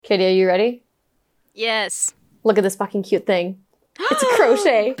Katie, are you ready? Yes. Look at this fucking cute thing. It's a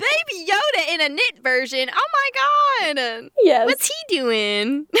crochet. Baby Yoda in a knit version. Oh my god. Yes. What's he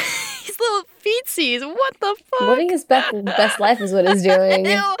doing? His little feetsies. What the fuck? Living his best life is what he's doing.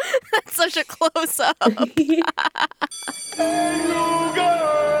 Ew, that's such a close-up.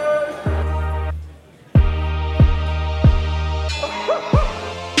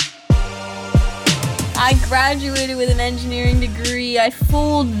 I graduated with an engineering degree. I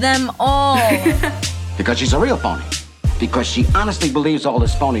fooled them all. Because she's a real phony. Because she honestly believes all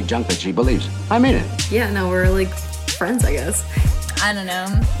this phony junk that she believes. I mean it. Yeah, no, we're like friends, I guess. I don't know.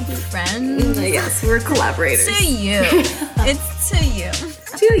 Friends? I guess we're collaborators. To you. It's to you.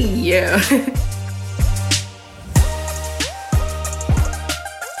 To you.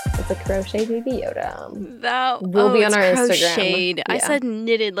 It's a crochet baby Yoda. That will be on our Instagram. Crocheted. Yeah. I said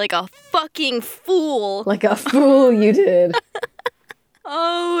knitted like a fucking fool. Like a fool you did.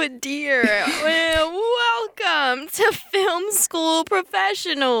 Oh dear. Well, welcome to Film School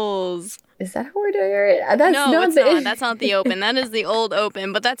Professionals. Is that how we're doing it? That's No, not it's the... not. That's not the open. That is the old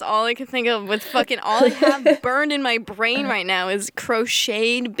open. But that's all I can think of with fucking all I have burned in my brain right now is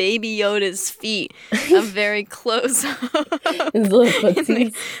crocheted Baby Yoda's feet. I'm very close up. His little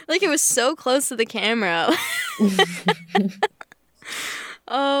footsies. Like it was so close to the camera.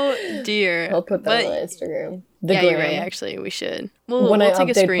 Oh dear. I'll put that on Instagram. Yeah, you're right. Actually, we should. We'll take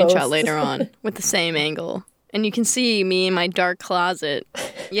a screenshot later on with the same angle. And you can see me in my dark closet.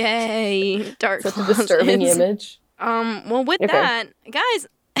 Yay, dark closet. Such a disturbing image. Well, with that, guys,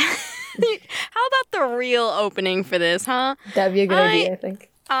 how about the real opening for this, huh? That'd be a good idea, I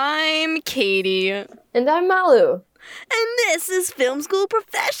think. I'm Katie. And I'm Malu. And this is Film School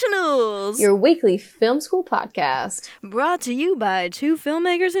Professionals. Your weekly film school podcast. Brought to you by two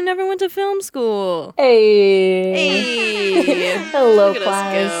filmmakers who never went to film school. Hey. Hello, Look at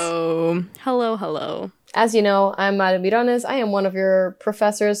class. us go. Hello, hello. As you know, I'm Malu Mirones. I am one of your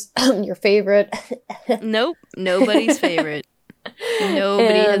professors, your favorite. Nope, nobody's favorite.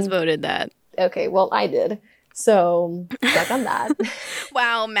 Nobody has voted that. Okay, well, I did. So, check on that.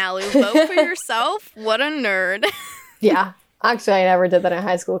 Wow, Malu, vote for yourself? What a nerd. Yeah. Actually, I never did that in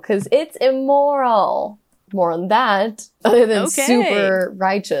high school because it's immoral. More on that, other than super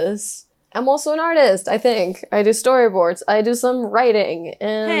righteous. I'm also an artist, I think. I do storyboards. I do some writing.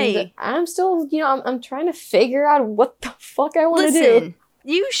 And I'm still, I'm trying to figure out what the fuck I want to do. Listen,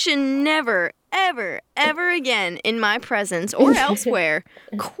 you should never, ever, ever again in my presence or elsewhere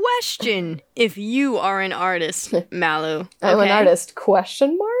question if you are an artist, Malu. Okay? I'm an artist,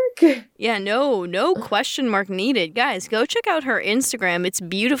 question mark? Yeah, no question mark needed. Guys, go check out her Instagram. It's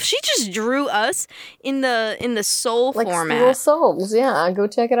beautiful. She just drew us in the soul format. Little souls, yeah. Go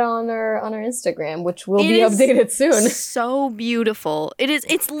check it out on our Instagram, which will be updated soon. So beautiful.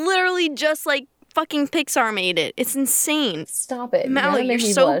 It's literally just like fucking Pixar made it. It's insane. Stop it. Malu, you're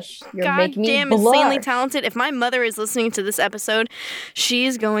so goddamn insanely talented. If my mother is listening to this episode, she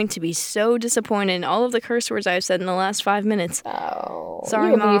is going to be so disappointed in all of the curse words I've said in the last 5 minutes. Oh,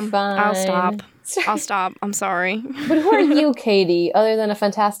 sorry, Mom. I'll stop. I'm sorry. But who are you, Katie, other than a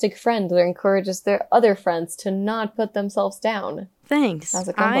fantastic friend that encourages their other friends to not put themselves down? Thanks.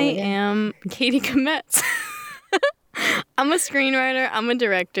 I am Katie Kometz. I'm a screenwriter, I'm a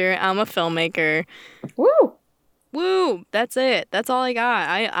director, I'm a filmmaker. Woo! That's it. That's all I got.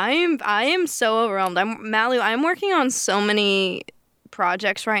 I am so overwhelmed. Malu, I'm working on so many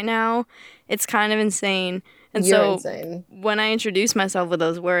projects right now. It's kind of insane. And You're insane. When I introduce myself with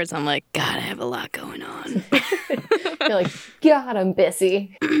those words, I'm like, God, I have a lot going on. You're like, God, I'm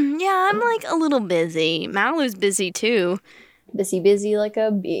busy. Yeah, I'm like a little busy. Malu's busy too. Busy like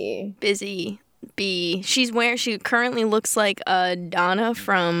a bee. Busy bee. She currently looks like Donna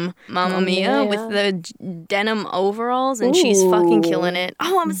from Mamma Mia with the denim overalls, and she's fucking killing it.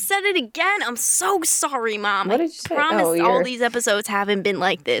 Oh, I said it again. I'm so sorry, Mom. What did you say? I promise all these episodes haven't been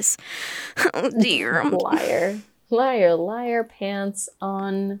like this. Oh, dear. Liar, pants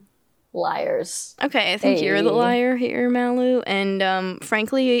on liars. Okay, I think you're the liar here, Malu. And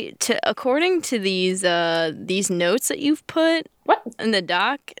frankly, according to these notes that you've put in the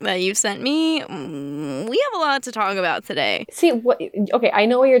doc that you've sent me, we have a lot to talk about today. See, okay, I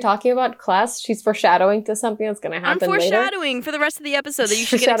know what you're talking about, class. She's foreshadowing to something that's going to happen later. I'm foreshadowing for the rest of the episode that you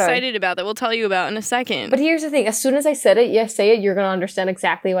should get excited about that we'll tell you about in a second. But here's the thing. As soon as I say it, you're going to understand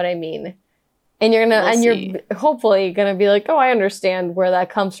exactly what I mean. And you're hopefully going to be like, oh, I understand where that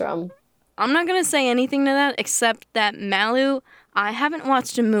comes from. I'm not going to say anything to that except that, Malu, I haven't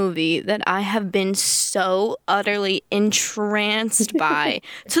watched a movie that I have been so utterly entranced by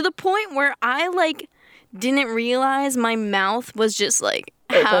to the point where I, didn't realize my mouth was just,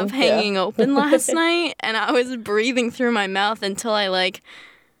 have hanging open last night, and I was breathing through my mouth until I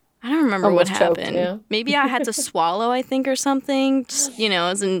don't remember almost what choked, happened. yeah. Maybe I had to swallow, I think, or something, just,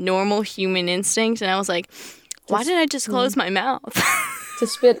 as a normal human instinct. And I was like, why did I just close my mouth? To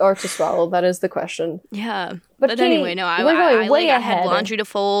spit or to swallow, that is the question. Yeah. But But Katie, anyway, no, I had laundry to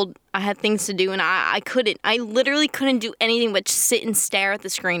fold. I had things to do, and I literally couldn't do anything but sit and stare at the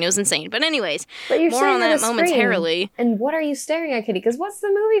screen. It was insane. But anyways, but you're more on that screen. momentarily. And what are you staring at, Kitty? Because what's the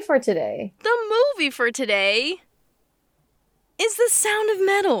movie for today? The movie for today is The Sound of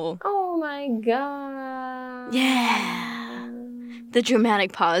Metal. Oh my god. Yeah. The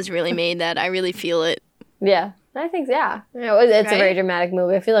dramatic pause really made that. I really feel it. Yeah. I think, yeah. It's Right? a very dramatic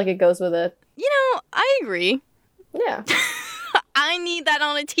movie. I feel like it goes with it. I agree. Yeah. I need that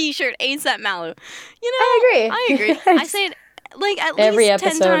on a t-shirt ASAP Malu. I agree. I say it at Every least 10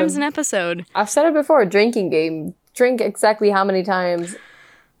 episode times of- an episode. I've said it before, drinking game. Drink exactly how many times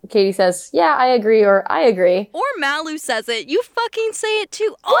Katie says, yeah, I agree, or I agree. Or Malu says it. You fucking say it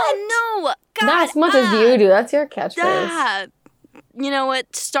too. Oh, no. God. Not as much as you do. That's your catchphrase. Ah. You know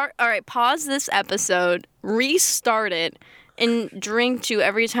what? All right, pause this episode, restart it, and drink to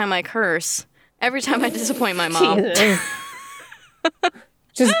every time I curse. Every time I disappoint my mom. Jesus.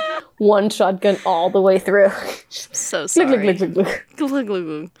 Just one shotgun all the way through. So sorry. Glug, glug, glug, glug. Glug, glug,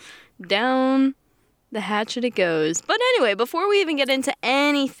 glug. Down the hatchet it goes. But anyway, before we even get into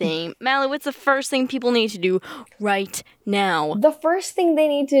anything, Malu, what's the first thing people need to do right now? The first thing they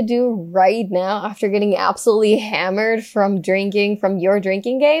need to do right now, after getting absolutely hammered from your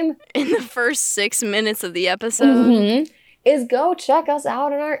drinking game, In the first 6 minutes of the episode. is go check us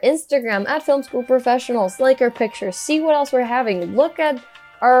out on our Instagram at Film School Professionals. Like our pictures, see what else we're having. Look at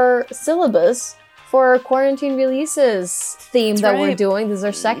our syllabus for our quarantine releases theme That's that we're right. doing. This is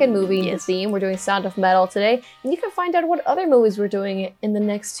our second movie in the Yes. theme. We're doing Sound of Metal today. And you can find out what other movies we're doing in the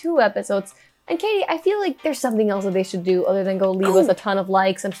next 2 episodes. And Katie, I feel like there's something else that they should do other than go leave us a ton of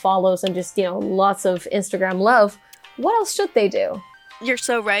likes and follows and just, lots of Instagram love. What else should they do? You're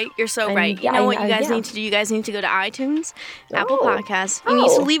so right. You're so And right. You yeah, know what you yeah. guys need to do? You guys need to go to iTunes, Apple Oh. Podcasts. You need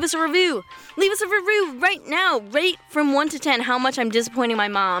to Oh. leave us a review. Leave us a review right now. Rate from 1 to 10 how much I'm disappointing my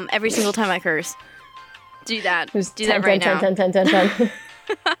mom every single time I curse. Do that. Just Do that right now. 10.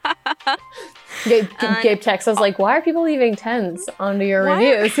 Gabe texts us like, why are people leaving 10s onto your Why?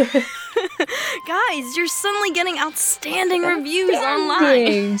 reviews? Guys, you're suddenly getting outstanding reviews online.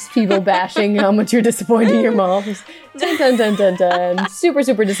 Thanks. People bashing how much you're disappointing your moms. 10. Super,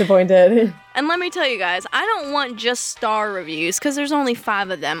 super disappointed. And let me tell you guys, I don't want just star reviews because there's only 5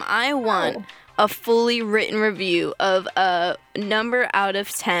 of them. I want a fully written review of a number out of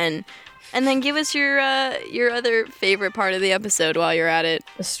 10. And then give us your other favorite part of the episode while you're at it.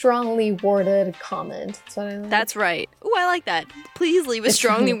 A strongly worded comment. That's what I like. That's right. Ooh, I like that. Please leave a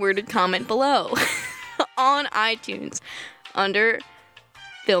strongly worded comment below on iTunes under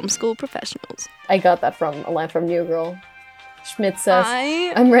Film School Professionals. I got that from a line from New Girl. Schmidt says,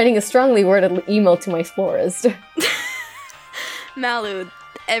 I, I'm writing a strongly worded email to my florist. Malu,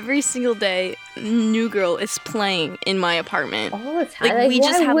 every single day, New Girl is playing in my apartment. All the time. Like, we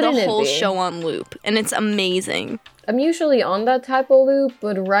just why have wouldn't the it whole be? show on loop, and it's amazing. I'm usually on that type of loop,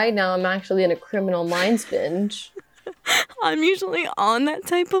 but right now I'm actually in a Criminal Minds binge. I'm usually on that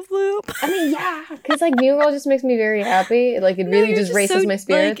type of loop. I mean, yeah, because like New Girl just makes me very happy. Like it really You're just races so, my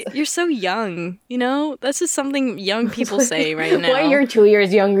spirits. Like, you're so young, you know? That's just something young people say right now. Why you're 2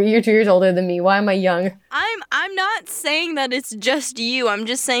 years younger? You're 2 years older than me. Why am I young? I'm not saying that it's just you. I'm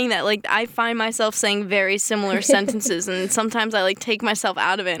just saying that like I find myself saying very similar sentences, and sometimes I like take myself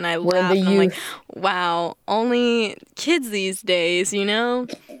out of it and I laugh. the And I'm like, youth. wow, only kids these days, you know?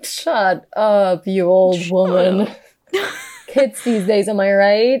 Shut up, you old woman. Kids these days, am I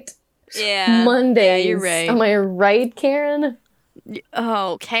right? Yeah. Mondays. Yeah, you're right. Am I right, Karen?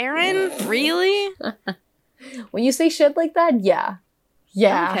 Oh, Karen? Really? When you say shit like that, yeah.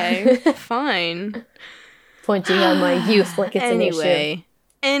 Yeah. Okay, fine. Pointing at my youth like it's an issue.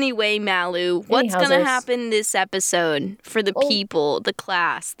 Anyway, Malu, what's gonna Anyhowzers. happen this episode for the people, the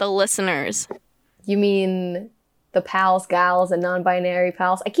class, the listeners? You mean the pals, gals, and non-binary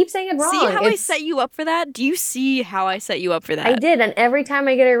pals? I keep saying it wrong. See how I set you up for that? Do you see how I set you up for that? I did, and every time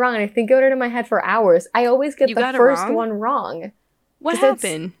I get it wrong, and I think about it in my head for hours, I always get You the got it first wrong? one wrong. What 'Cause it's-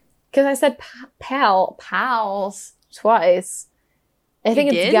 happened? Because I said pals twice. I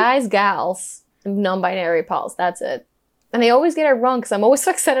think You it's did? guys, gals, and non-binary pals. That's it. And I always get it wrong because I'm always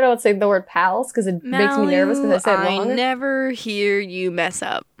so excited about saying the word pals because it makes me nervous because I said it wrong. I never hear you mess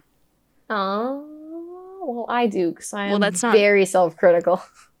up. Oh, well, I do because I am that's not- very self-critical.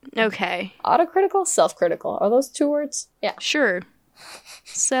 Okay, Autocritical, self-critical. Are those 2 words? Yeah. sure.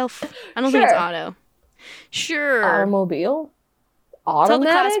 I don't think it's auto. Sure. Automobile?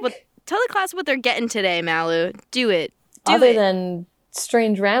 Automatic? Tell the class what they're getting today, Malu. Do it. Other than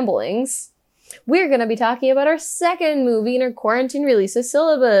strange ramblings, we're going to be talking about our second movie in our quarantine releases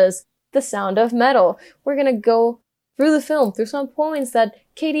syllabus, The Sound of Metal. We're going to go through the film, through some points that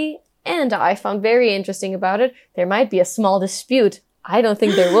Katie and I found very interesting about it. There might be a small dispute. I don't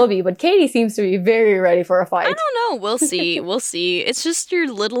think there will be, but Katie seems to be very ready for a fight. I don't know. We'll see. We'll see. It's just your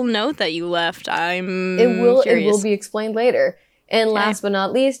little note that you left. It will be explained later. And last but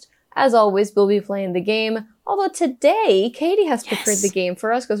not least, as always, we'll be playing the game. Although today, Katie has prepared the game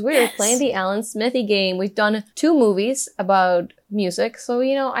for us because we're playing the Alan Smithy game. We've done 2 movies about music. So,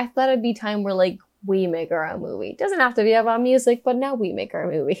 I thought it'd be time where, we make our own movie. It doesn't have to be about music, but now we make our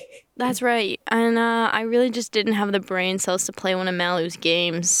movie. That's right. And I really just didn't have the brain cells to play one of Malu's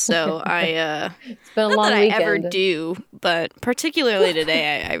games. So it's been a long weekend. I ever do, but particularly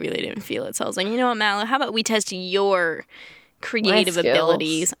today, I really didn't feel it. So I was like, you know what, Malu, how about we test your creative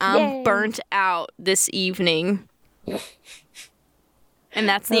abilities? I'm burnt out this evening. And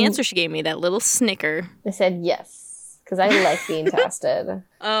that's the answer she gave me, that little snicker. I said yes. Because I like being tested.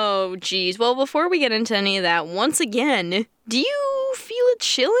 Oh, geez. Well, before we get into any of that, once again, do you feel a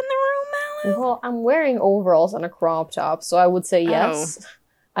chill in the room, Malu? Well, I'm wearing overalls and a crop top, so I would say yes.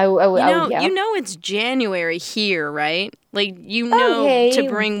 You know it's January here, right? To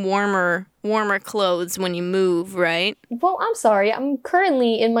bring warmer clothes when you move, right? Well, I'm sorry. I'm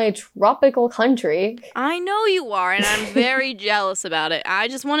currently in my tropical country. I know you are, and I'm very jealous about it. I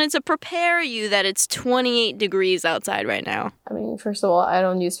just wanted to prepare you that it's 28 degrees outside right now. I mean, first of all, I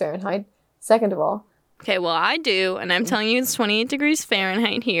don't use Fahrenheit. Second of all... Okay, well, I do, and I'm telling you it's 28 degrees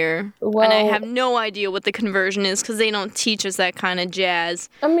Fahrenheit here. Well, and I have no idea what the conversion is because they don't teach us that kind of jazz.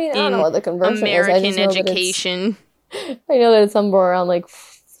 I mean, I don't know what the conversion American is. education. I know that it's somewhere around,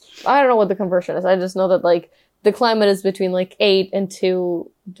 I don't know what the conversion is. I just know that, the climate is between, 8 and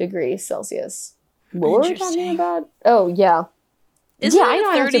 2 degrees Celsius. What were we talking about? Oh, yeah. Isn't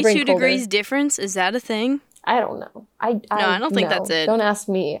there a 32 degrees difference? Is that a thing? I don't know. I don't think that's it. Don't ask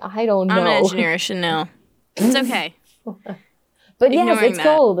me. I don't know. I'm an engineer. I should know. It's okay. But yes, it's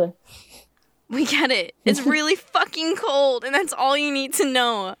cold. We get it. It's really fucking cold, and that's all you need to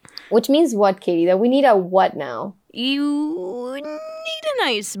know. Which means what, Katie? That we need a what now? You need an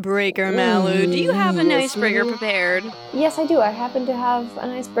icebreaker, Malu. Do you have an icebreaker prepared? Yes, I do. I happen to have an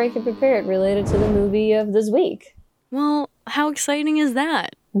icebreaker prepared related to the movie of this week. Well, how exciting is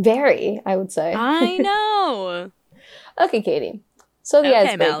that? Very, I would say. I know. Okay, Katie. So the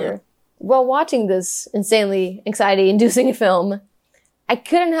icebreaker. Malu. While watching this insanely anxiety-inducing film, I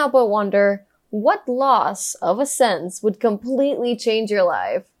couldn't help but wonder what loss of a sense would completely change your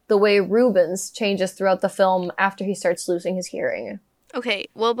life the way Rubens changes throughout the film after he starts losing his hearing. Okay,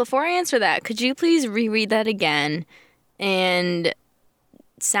 well, before I answer that, could you please reread that again and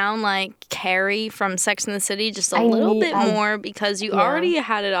sound like Carrie from Sex and the City just a little bit more because you already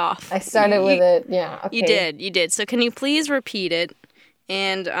had it off. I started with it, yeah. Okay. You did. So can you please repeat it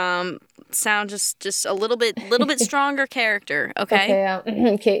and sound just a little bit stronger character, okay?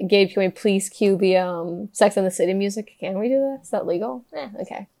 Okay, Gabe, can we please cue the Sex and the City music? Can we do that? Is that legal?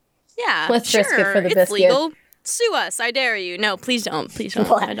 Okay. Yeah, let's risk it for the biscuit. It's legal. Sue us, I dare you. No, please don't. Please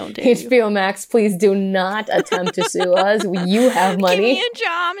don't. I don't dare you. HBO Max, please do not attempt to sue us. You have money. Give me a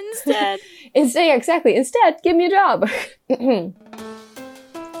job instead. Instead, give me a job. And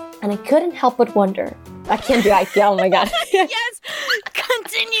I couldn't help but wonder. I can't do it. Oh my god. Yes!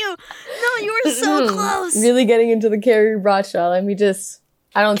 Continue! No, you were so close. Really getting into the Carrie Bradshaw. Let me just...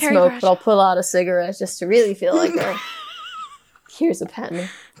 I don't smoke, but I'll pull out a cigarette just to really feel like it. Here's a pen.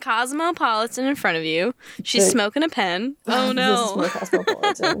 Cosmopolitan in front of you. She's smoking a pen. Oh no. This is my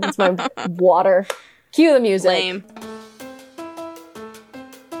Cosmopolitan. It's my water. Cue the music. Lame.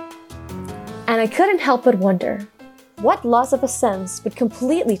 And I couldn't help but wonder, what loss of a sense would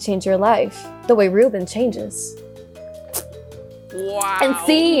completely change your life the way Ruben changes? Wow. And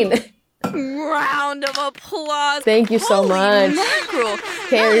scene. Round of applause. Thank you so much. Mackerel.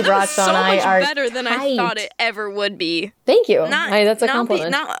 Carrie Bradshaw and I are better than I thought it ever would be. Thank you. That's a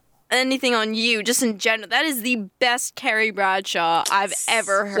compliment. Not anything on you, just in general. That is the best Carrie Bradshaw I've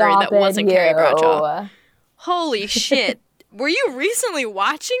ever heard that wasn't Carrie Bradshaw. Holy shit. Were you recently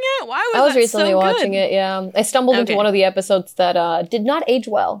watching it? Why was I was that recently so watching it, yeah. I stumbled into one of the episodes that did not age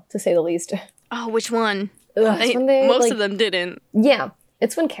well, to say the least. Oh, which one? Most of them didn't. Yeah.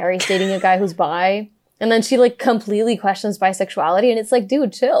 It's when Carrie's dating a guy who's bi, and then she, completely questions bisexuality, and it's like,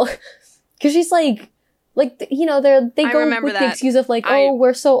 dude, chill. Because she's, Like, you know, they go with the excuse of like, oh,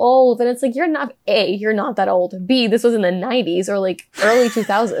 we're so old. And it's like, you're not that old. B, this was in the 90s or like early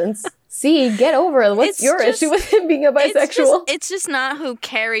 2000s. C, get over it. What's your issue with him being a bisexual? It's just not who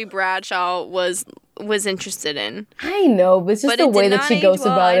Carrie Bradshaw was interested in. I know, but it's just the way that she goes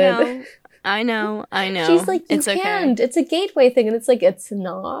about it. I know. She's like, you can't. Okay. It's a gateway thing. And it's like, it's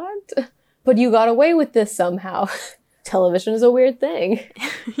not. But you got away with this somehow. Television is a weird thing.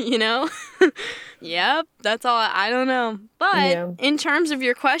 You know? Yep, that's all. I don't know. But in terms of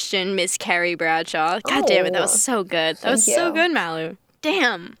your question, Miss Carrie Bradshaw, God damn it, that was so good. That was so good, Malu.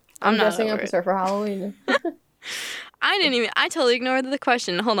 Damn. I'm dressing up as her for Halloween. I totally ignored the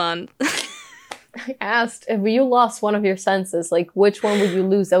question. Hold on. I asked if you lost one of your senses, like which one would you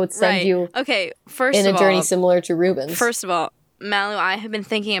lose that would send you in a journey similar to Ruben's? First of all, Malu, I have been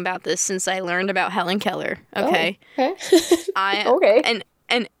thinking about this since I learned about Helen Keller. Okay. Oh, okay.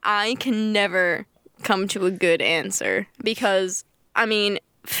 And I can never come to a good answer because, I mean,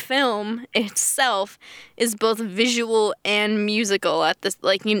 film itself is both visual and musical at this.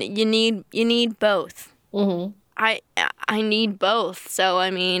 Like you need both. Mm-hmm. I need both. So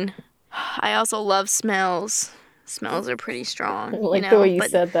I mean, I also love smells. Smells are pretty strong. Like the way you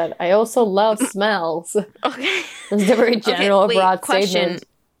said that. I also love smells. Okay. It's a very general, broad question. Statement.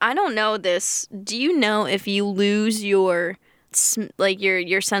 I don't know this. Do you know if you lose your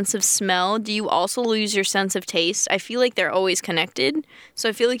sense of smell, do you also lose your sense of taste? I feel like they're always connected. So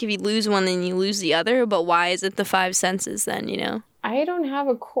I feel like if you lose one, then you lose the other. But why is it the 5 senses then, you know? I don't have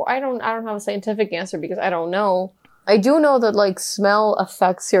a scientific answer because I don't know. I do know that like smell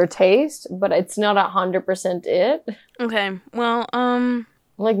affects your taste, but it's not 100% it. Okay. Well,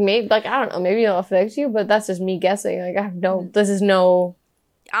 like maybe I don't know, maybe it'll affect you, but that's just me guessing. Like I have this is no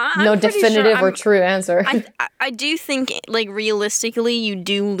definitive or true answer. I do think, like, realistically, you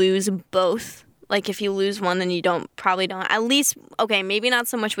do lose both. Like, if you lose one, then you probably don't. At least, okay, maybe not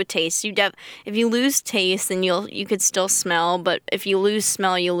so much with taste. If you lose taste, then you could still smell. But if you lose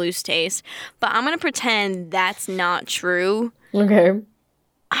smell, you'll lose taste. But I'm gonna pretend that's not true. Okay.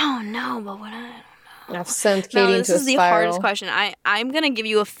 Oh no, but what I don't know. I've sent Katie into a spiral. This is the hardest question. I'm gonna give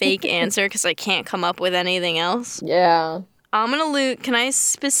you a fake answer because I can't come up with anything else. Yeah. I'm gonna lose. Can I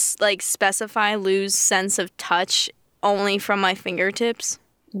specify lose sense of touch only from my fingertips,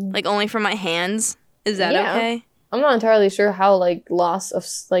 like only from my hands? Is that okay? I'm not entirely sure how like loss of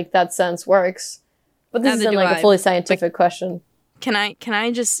like that sense works, but this isn't like a fully scientific question. Can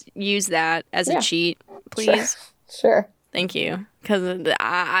I just use that as a cheat, please? Sure. Thank you. Because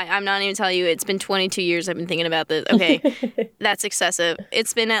I'm not even telling you, it's been 22 years I've been thinking about this. Okay, that's excessive.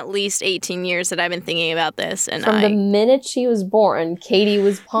 It's been at least 18 years that I've been thinking about this. And From the minute she was born, Katie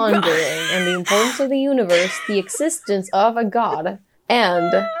was pondering on the importance of the universe, the existence of a god,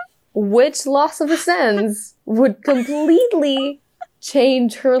 and which loss of a sense would completely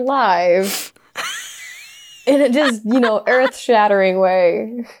change her life in a just, earth-shattering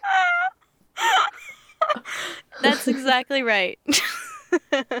way. That's exactly right.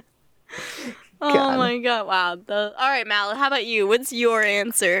 Oh my god, wow. All right, Mal, how about you? What's your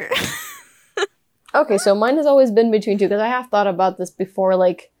answer? Okay, so mine has always been between two, because I have thought about this before,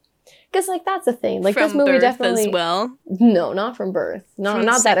 because that's the thing. Like, from this movie birth definitely... as well? No, not from birth.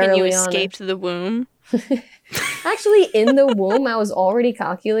 Not that early on. You escaped the womb? Actually, in the womb, I was already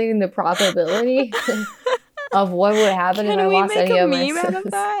calculating the probability of what would happen if I lost any of my senses. Can we make a meme out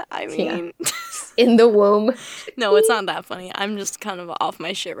of that? I mean... Yeah. In the womb. No, it's not that funny. I'm just kind of off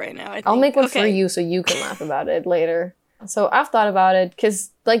my shit right now, I think. I'll make one for you so you can laugh about it later. So I've thought about it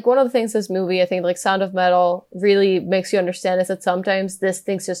because, one of the things this movie, I think, Sound of Metal really makes you understand is that sometimes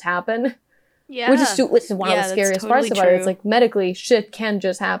things just happen. Yeah. Which is one of the scariest parts about it. It's like, medically, shit can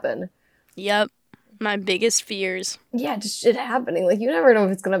just happen. Yep. My biggest fears. Yeah, just shit happening. You never know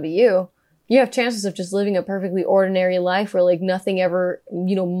if it's gonna be you. You have chances of just living a perfectly ordinary life where, nothing ever,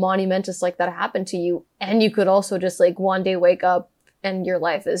 monumentous like that happened to you. And you could also just, one day wake up and your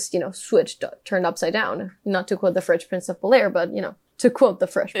life is, switched, turned upside down. Not to quote the Fresh Prince of Bel-Air, but, to quote the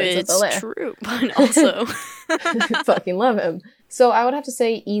Fresh Prince of Bel-Air. It's true, but also... Fucking love him. So I would have to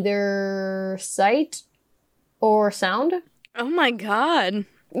say either sight or sound. Oh my god.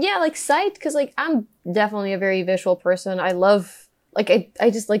 Yeah, sight, because, I'm definitely a very visual person. I love... I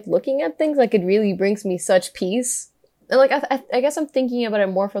just like looking at things. It really brings me such peace. And I guess I'm thinking about it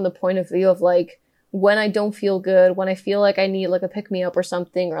more from the point of view of when I don't feel good, when I feel like I need a pick-me-up or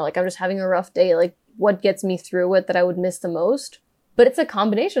something, or I'm just having a rough day, what gets me through it that I would miss the most. But it's a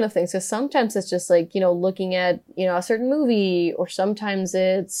combination of things, because sometimes it's just looking at, a certain movie, or sometimes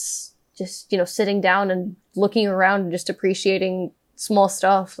it's just, sitting down and looking around and just appreciating small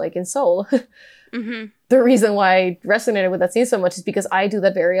stuff, in Seoul. The reason why I resonated with that scene so much is because I do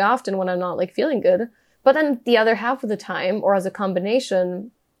that very often when I'm not like feeling good. But then the other half of the time, or as a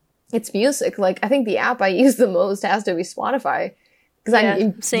combination, it's music. Like, I think the app I use the most has to be Spotify. Because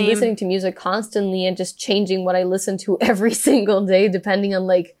I'm listening to music constantly and just changing what I listen to every single day, depending on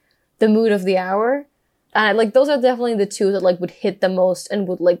like the mood of the hour. And like, those are definitely the two that like would hit the most and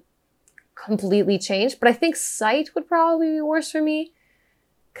would like completely change. But I think sight would probably be worse for me,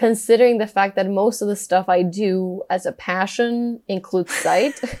 considering the fact that most of the stuff I do as a passion includes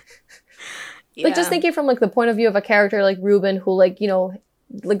sight. Like, just thinking from like the point of view of a character like Ruben, who like, you know,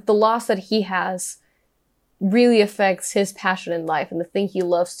 like the loss that he has really affects his passion in life and the thing he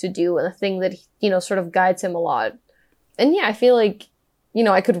loves to do and the thing that, you know, sort of guides him a lot. And yeah, I feel like, you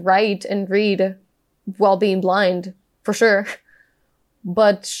know, I could write and read while being blind, for sure.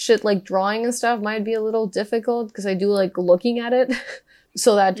 But shit like drawing and stuff might be a little difficult because I do like looking at it.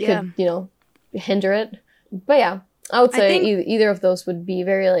 So that could, you know, hinder it. But yeah, I would say either of those would be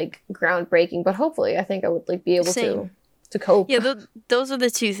very like groundbreaking, but hopefully I think I would like be able to cope. Yeah, those are the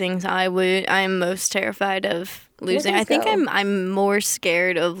two things I'm most terrified of losing. I think I'm more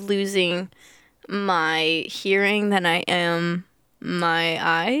scared of losing my hearing than I am my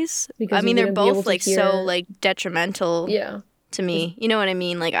eyes. Because I mean, they're both like so like detrimental to me. You know what I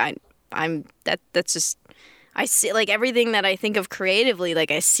mean? Like that's just, I see like everything that I think of creatively,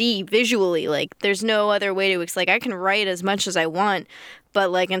 like I see visually, like there's no other way to, like I can write as much as I want, but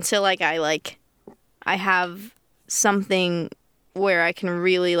like until like I have something where I can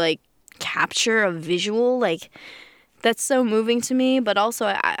really like capture a visual, like that's so moving to me. But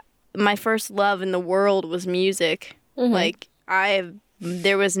also my first love in the world was music. Like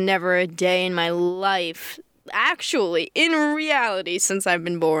there was never a day in my life, actually in reality since I've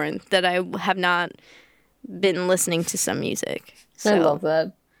been born, that I have not been listening to some music. So, I love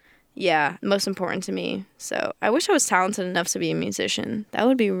that. Yeah, most important to me. So I wish I was talented enough to be a musician. That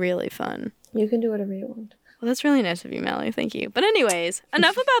would be really fun. You can do whatever you want. Well, that's really nice of you, Mallory. Thank you. But anyways,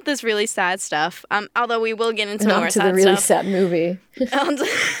 enough about this really sad stuff. Although we will get into more sad stuff. Not to the really sad movie.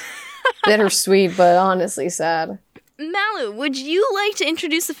 Bittersweet, but honestly sad. Malu, would you like to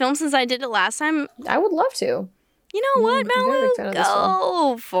introduce the film since I did it last time? I would love to. You know what, Malu?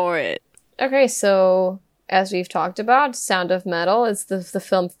 Go for it. Okay, so as we've talked about, Sound of Metal is the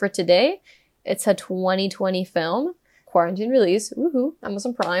film for today. It's a 2020 film, quarantine release. Woohoo!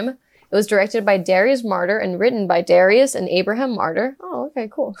 Amazon Prime. It was directed by Darius Marder and written by Darius and Abraham Marder. Oh, okay,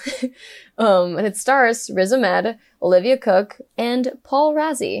 cool. And it stars Riz Ahmed, Olivia Cook, and Paul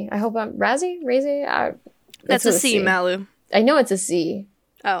Razi. I hope I'm Razi? That's a C, Malu. I know it's a C.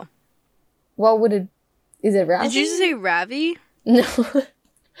 Oh. What would it... Is it Razi? Did you say Ravi? No.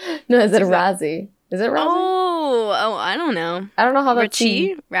 No, is it Razi? Is it Razi? Oh, I don't know. I don't know how that's...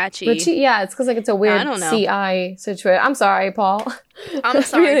 Rachi? Yeah, it's because like it's a weird CI situation. I'm sorry, Paul. I'm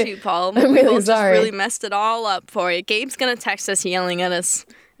sorry too, Paul. I'm really sorry. Just really messed it all up for you. Gabe's gonna text us yelling at us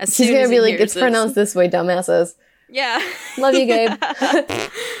as soon as he hears He's gonna be like, it's pronounced this way, dumbasses. Yeah. Love you, Gabe.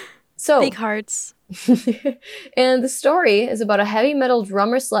 So big hearts. And the story is about a heavy metal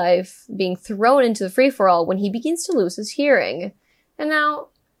drummer's life being thrown into the free-for-all when he begins to lose his hearing. And now,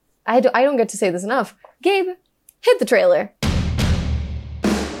 I don't get to say this enough. Gabe, hit the trailer.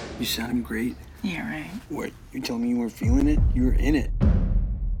 You sounding great. Yeah, right. What, you telling me you weren't feeling it? You were in it.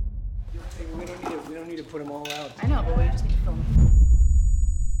 We don't need to put them all out. I know, but we just need to film.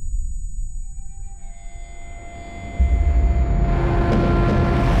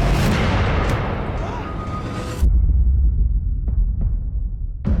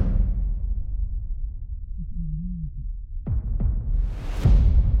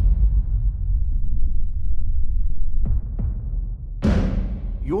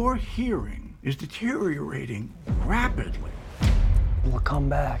 Your hearing is deteriorating rapidly. We'll come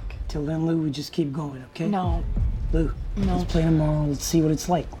back. Till then, Lou, we just keep going, okay? No. Lou, let's play tomorrow. Let's see what it's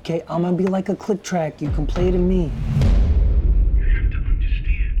like, okay? I'm gonna be like a click track. You can play to me. You have to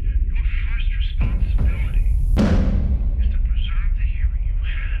understand, your first responsibility is to preserve the hearing you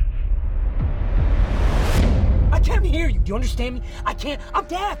have. I can't hear you. Do you understand me? I can't. I'm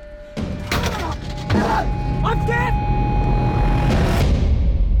deaf. I'm deaf.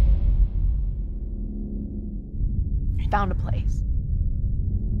 Found a place.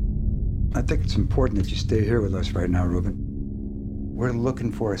 I think it's important that you stay here with us right now, Ruben. We're looking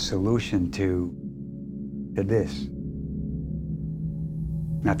for a solution to this.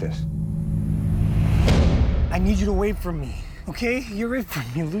 Not this. I need you to wait for me, okay? You're it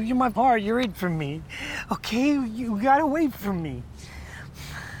for me, Lou. You're my heart. You're it for me, okay? You gotta wait for me.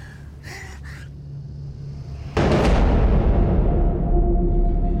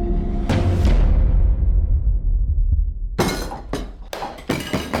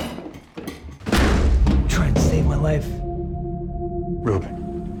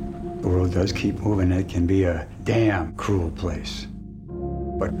 The world does keep moving. It can be a damn cruel place.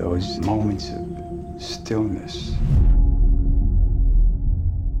 But those moments of stillness,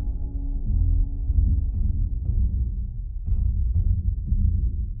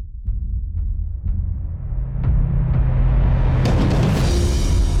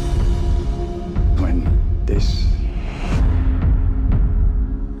 when this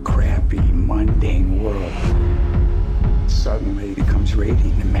crappy, mundane world suddenly becomes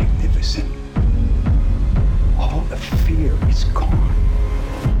radiant and magnificent, all the fear is gone.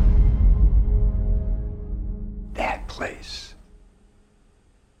 That place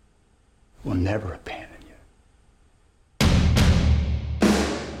will never abandon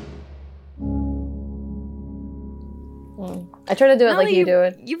you. I try to do it like you do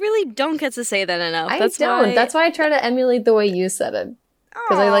it. You really don't get to say that enough. That's why I try to emulate the way you said it.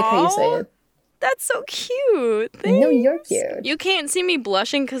 Because I like how you say it. That's so cute. Thanks. No, you're cute. You can't see me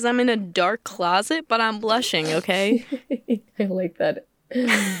blushing because I'm in a dark closet, but I'm blushing, okay? I like that.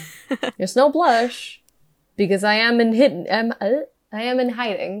 There's no blush because I am in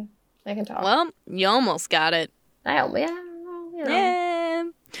hiding. I can talk. Well, you almost got it. Yeah.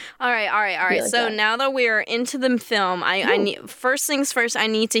 All right. Like so that. now that we're into the film, I need, first things first, I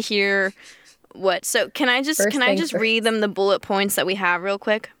need to hear what. So can I just read them the bullet points that we have real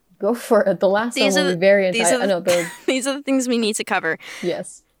quick? Go for it. The last one will be very intense. These are the things we need to cover.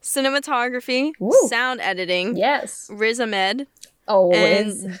 Yes. Cinematography, sound editing, yes, Riz Ahmed,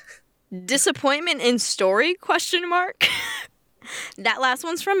 always, and disappointment in story ? That last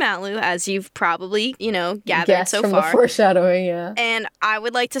one's from Matlu, as you've probably, gathered so from far. The foreshadowing, yeah. And I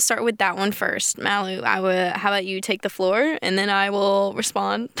would like to start with that one first. Matlu, how about you take the floor, and then I will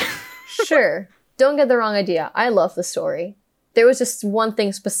respond. Sure. Don't get the wrong idea. I love the story. There was just one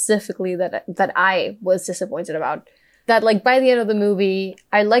thing specifically that I was disappointed about. That, like, by the end of the movie,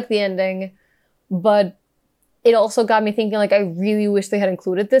 I liked the ending, but it also got me thinking, like, I really wish they had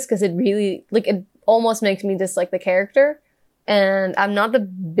included this, because it really, like, it almost makes me dislike the character. And I'm not the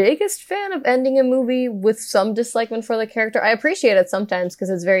biggest fan of ending a movie with some disliking for the character. I appreciate it sometimes because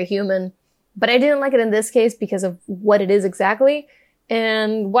it's very human, but I didn't like it in this case because of what it is exactly.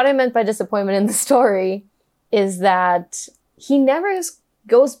 And what I meant by disappointment in the story is that he never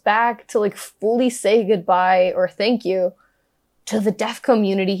goes back to, like, fully say goodbye or thank you to the deaf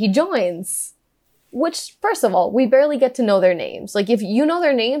community he joins. Which, first of all, we barely get to know their names. Like, if you know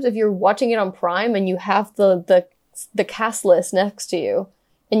their names, if you're watching it on Prime and you have the cast list next to you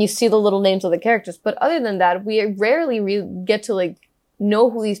and you see the little names of the characters. But other than that, we rarely get to, like,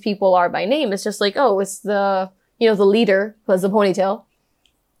 know who these people are by name. It's just like, oh, it's the leader who has the ponytail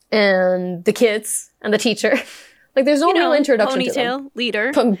and the kids and the teacher. Like, there's no real introduction to them. Ponytail,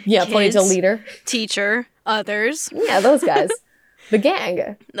 leader. Kids, ponytail, leader. Teacher, others. Yeah, those guys. The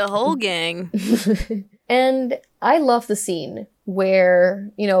gang. The whole gang. And I love the scene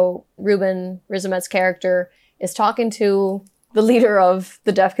where, Ruben Riz Ahmed's character is talking to the leader of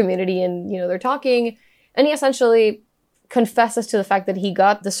the deaf community, and, they're talking, and he essentially confesses to the fact that he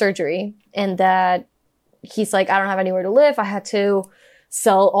got the surgery and that he's like, I don't have anywhere to live. I had to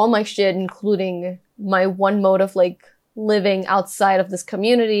sell all my shit, including my one mode of, like, living outside of this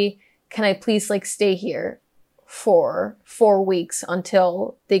community. Can I please, like, stay here for 4 weeks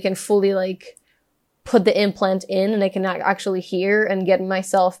until they can fully, like, put the implant in and I can actually hear and get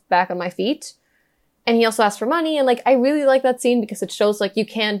myself back on my feet? And he also asks for money. And, like, I really like that scene because it shows, like, you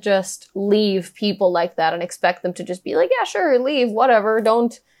can't just leave people like that and expect them to just be like, yeah, sure, leave, whatever.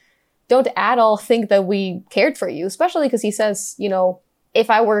 Don't at all think that we cared for you. Especially because he says, if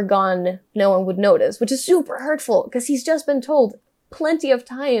I were gone, no one would notice, which is super hurtful because he's just been told plenty of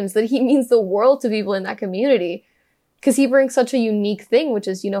times that he means the world to people in that community. Because he brings such a unique thing, which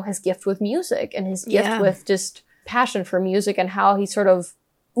is, his gift with music and his gift with just passion for music, and how he sort of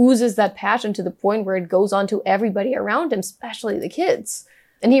oozes that passion to the point where it goes on to everybody around him, especially the kids.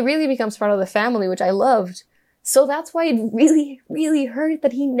 And he really becomes part of the family, which I loved. So that's why it really, really hurt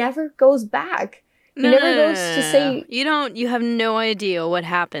that he never goes back. He never goes to say... You have no idea what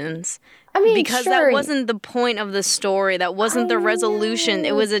happens. I mean, because sure. That wasn't the point of the story. That wasn't the resolution.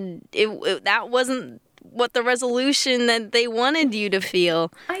 It was that wasn't what the resolution that they wanted you to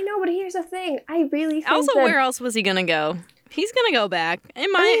feel. I know, but here's the thing. I really think also, where else was he gonna go? He's gonna go back.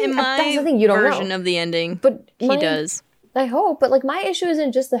 In my that's the thing, you don't version know. Of the ending, but he does. I hope, but, like, my issue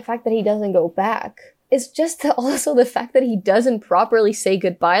isn't just the fact that he doesn't go back. It's just also the fact that he doesn't properly say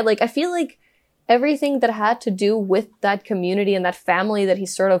goodbye. Like, I feel like everything that had to do with that community and that family that he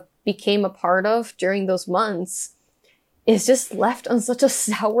sort of became a part of during those months is just left on such a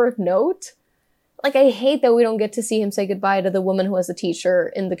sour note. like, I hate that we don't get to see him say goodbye to the woman who was a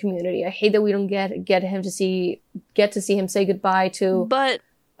teacher in the community. I hate that we don't get to see him say goodbye to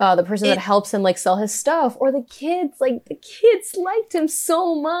the person that helps him, like, sell his stuff, or the kids. Like, the kids liked him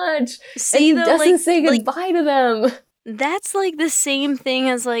so much, and he doesn't say goodbye to them. That's, like, the same thing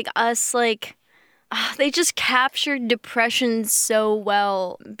as, like, us, like, they just captured depression so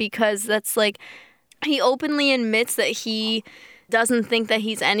well, because that's, like, he openly admits that he doesn't think that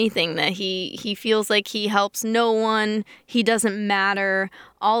he's anything, that he feels like he helps no one, he doesn't matter,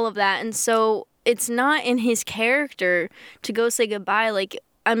 all of that. And so it's not in his character to go say goodbye. Like,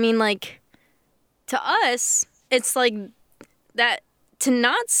 I mean, like, to us, it's like that to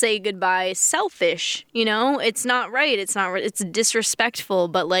not say goodbye is selfish, you know? It's not right. It's disrespectful.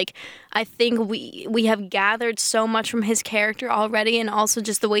 But, like, I think we have gathered so much from his character already, and also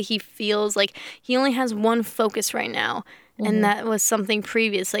just the way he feels. Like, he only has one focus right now. And that was something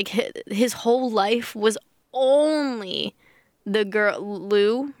previous. Like, his whole life was only the girl,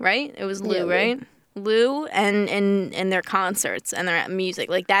 Lou, right? It was Lou, right? Lou and their concerts and their music.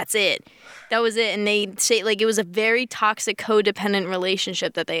 Like, that's it. That was it. And they say, like, it was a very toxic, codependent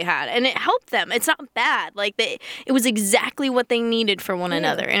relationship that they had. And it helped them. It's not bad. Like, it was exactly what they needed for one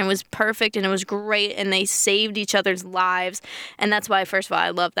another. And it was perfect, and it was great, and they saved each other's lives. And that's why, first of all,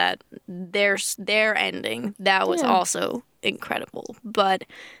 I love that their ending. That was also incredible. But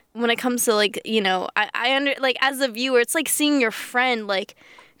when it comes to, like, you know, I like, as a viewer, it's like seeing your friend, like,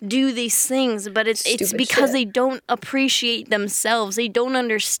 do these things, but it's because they don't appreciate themselves. They don't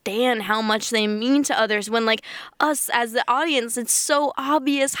understand how much they mean to others. When, like, us as the audience, it's so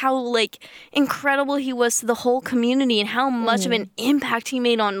obvious how, like, incredible he was to the whole community, and how much of an impact he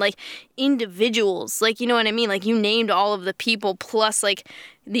made on, like, individuals. Like, you know what I mean? Like, you named all of the people, plus, like,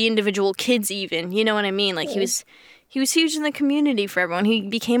 the individual kids even. You know what I mean? Like, he was huge in the community for everyone. He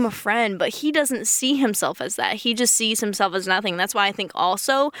became a friend, but he doesn't see himself as that. He just sees himself as nothing. That's why I think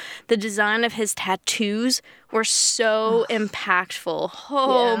also the design of his tattoos were so impactful.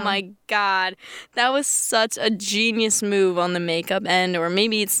 Oh my God. That was such a genius move on the makeup end, or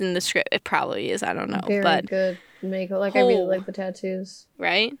maybe it's in the script. It probably is. I don't know. Very good makeup. Like, I really like the tattoos.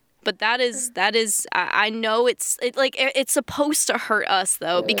 Right? But that is. I know it's supposed to hurt us,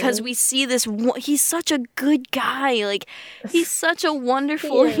 though, because we see this. He's such a good guy. Like, he's such a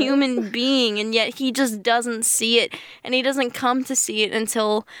wonderful human being, and yet he just doesn't see it, and he doesn't come to see it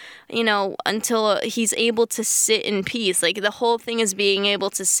until he's able to sit in peace. Like, the whole thing is being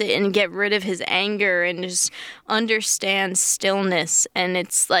able to sit and get rid of his anger and just understand stillness. And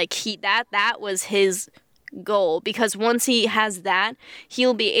it's like that was his goal, because once he has that,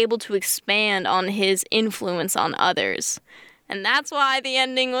 he'll be able to expand on his influence on others. And that's why the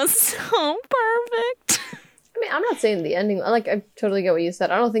ending was so perfect. I mean, I'm not saying the ending, like, I totally get what you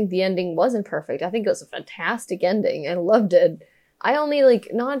said. I don't think the ending wasn't perfect. I think it was a fantastic ending. I loved it. I only, like,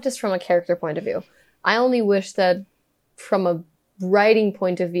 not just from a character point of view, I only wish that from a writing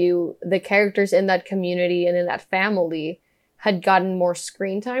point of view, the characters in that community and in that family had gotten more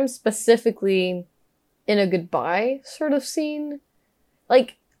screen time, specifically in a goodbye sort of scene.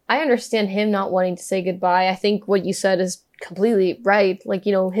 Like, I understand him not wanting to say goodbye. I think what you said is completely right. Like,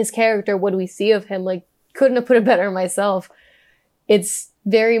 you know, his character, what do we see of him? Like, couldn't have put it better myself. It's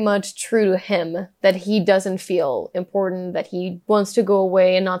very much true to him that he doesn't feel important, that he wants to go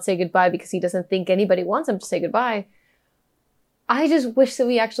away and not say goodbye because he doesn't think anybody wants him to say goodbye. I just wish that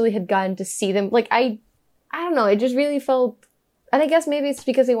we actually had gotten to see them. Like, I don't know. It just really felt, and I guess maybe it's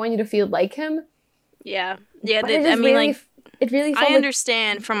because they want you to feel like him. Yeah. It really felt I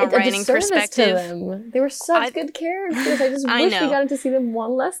understand from a writing perspective. To them. They were such good characters. I just wish we got to see them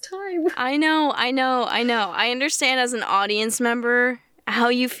one last time. I know. I understand as an audience member how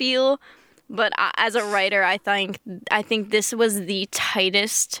you feel, but as a writer, I think this was the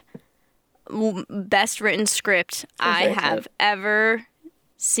tightest, best written script I have ever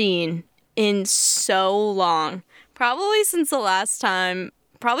seen in so long. Probably since the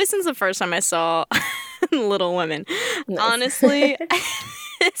first time I saw Little Women. Nice. Honestly,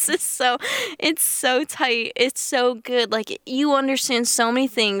 it's so tight. It's so good. Like, you understand so many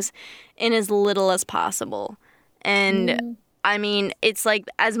things in as little as possible. And I mean, it's like,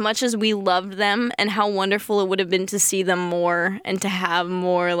 as much as we loved them and how wonderful it would have been to see them more and to have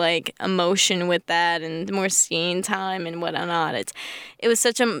more, like, emotion with that and more scene time and whatnot, it was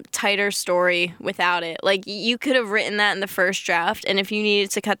such a tighter story without it. Like, you could have written that in the first draft, and if you needed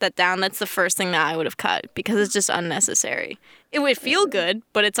to cut that down, that's the first thing that I would have cut, because it's just unnecessary. It would feel good,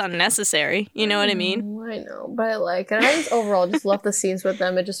 but it's unnecessary. You know what I mean? I know, but, like, and I just overall just loved the scenes with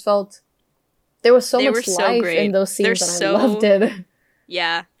them. It just felt... There was so much life in those scenes, and I loved it.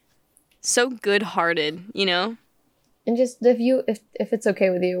 Yeah. so good-hearted, you know? And just if it's okay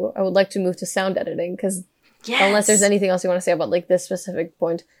with you, I would like to move to sound editing, because unless there's anything else you want to say about like this specific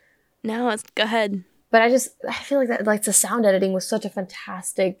point. No, go ahead. But I feel like that, like, the sound editing was such a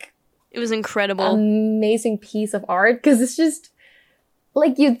fantastic, it was incredible, amazing piece of art, because it's just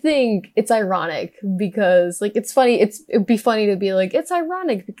like, you'd think it's ironic because like it's funny. It'd be funny to be like, it's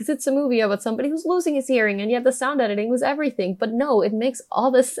ironic because it's a movie about somebody who's losing his hearing, and yet the sound editing was everything. But no, it makes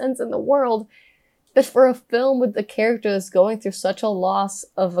all the sense in the world. But for a film with the characters going through such a loss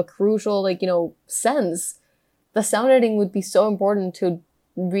of a crucial, like, you know, sense, the sound editing would be so important to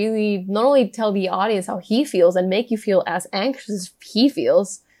really not only tell the audience how he feels and make you feel as anxious as he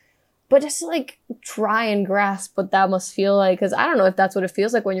feels, but just to, like, try and grasp what that must feel like. Because I don't know if that's what it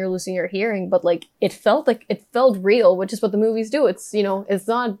feels like when you're losing your hearing, but like it felt real, which is what the movies do. It's, you know, it's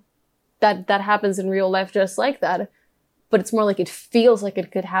not that happens in real life just like that, but it's more like it feels like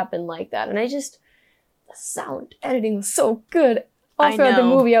it could happen like that. And the sound editing was so good. All throughout the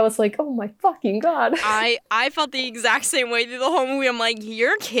movie, I was like, oh my fucking God. I felt the exact same way through the whole movie. I'm like,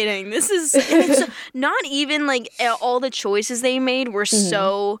 you're kidding. This is it's not even like all the choices they made were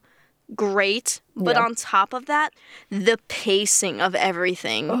so great. But on top of that, the pacing of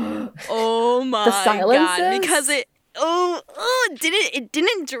everything. Oh my the silences? God. Because it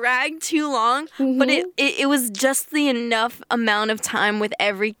didn't drag too long, but it was just the enough amount of time with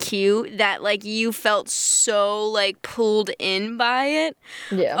every cue that like you felt so like pulled in by it.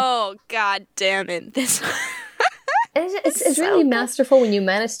 Yeah. Oh God damn it. This it's really masterful when you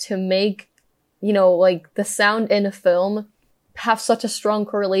manage to make, you know, like the sound in a film have such a strong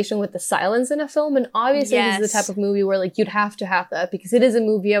correlation with the silence in a film. And obviously this is the type of movie where like you'd have to have that, because it is a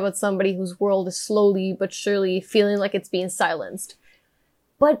movie about somebody whose world is slowly but surely feeling like it's being silenced.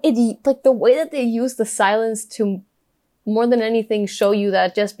 But it, like, the way that they use the silence to more than anything show you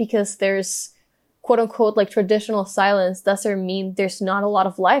that just because there's quote unquote like traditional silence doesn't mean there's not a lot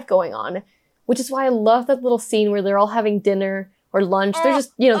of life going on. Which is why I love that little scene where they're all having dinner or lunch. They're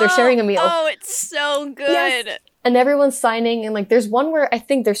just, you know, they're sharing a meal. Oh, it's so good. Yes. And everyone's signing, and like there's one where I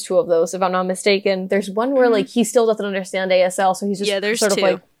think there's two of those, if I'm not mistaken. There's one where like he still doesn't understand ASL, so he's just sort of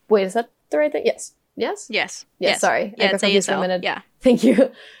like, wait, is that the right thing? Yes. Yes? Yes. Yes, sorry. Yeah, I got it's confused for ASL. a minute. Yeah. Thank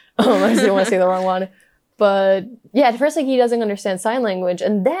you. I just didn't want to say the wrong one. But yeah, at first like he doesn't understand sign language,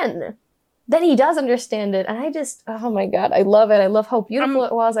 and then he does understand it, and I just, oh my God, I love it. I love how beautiful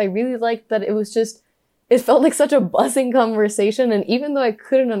it was. I really liked that it was just, it felt like such a buzzing conversation, and even though I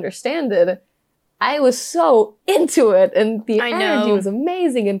couldn't understand it, I was so into it, and the energy was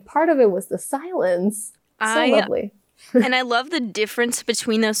amazing, and part of it was the silence. So lovely. And I love the difference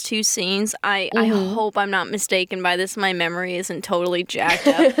between those two scenes. I hope I'm not mistaken by this. My memory isn't totally jacked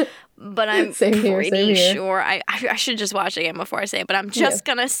up. But I'm pretty sure. I should just watch it again before I say it. But I'm just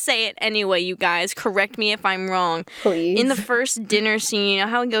going to say it anyway, you guys. Correct me if I'm wrong. Please. In the first dinner scene, you know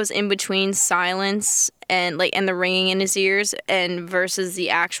how it goes in between silence and the ringing in his ears and versus the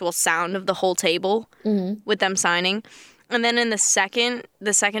actual sound of the whole table with them signing? And then in the second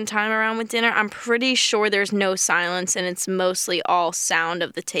time around with dinner, I'm pretty sure there's no silence and it's mostly all sound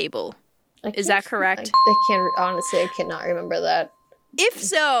of the table. Is that correct? I cannot remember that. If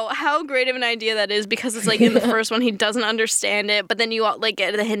so, how great of an idea that is, because it's like in the first one he doesn't understand it, but then you like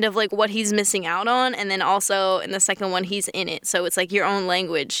get the hint of like what he's missing out on, and then also in the second one he's in it, so it's like your own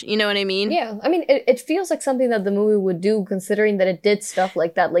language. You know what I mean? Yeah, I mean it feels like something that the movie would do, considering that it did stuff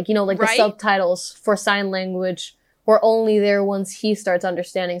like that, like, you know, like the subtitles for sign language were only there once he starts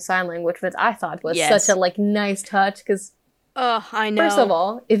understanding sign language, which I thought was such a like nice touch, because I know. First of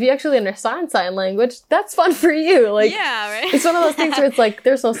all, if you actually understand sign language, that's fun for you. Like, yeah, right? It's one of those things where it's like,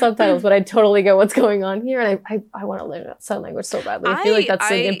 there's no subtitles, but I totally get what's going on here, and I want to learn sign language so badly. I feel like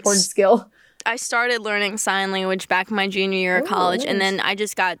that's an important skill. I started learning sign language back my junior year of college, and then I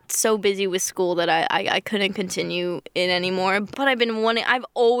just got so busy with school that I couldn't continue it anymore. But I've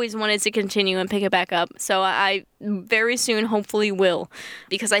always wanted to continue and pick it back up, so I very soon hopefully will,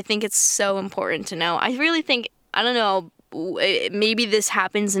 because I think it's so important to know. I really think, I don't know, maybe this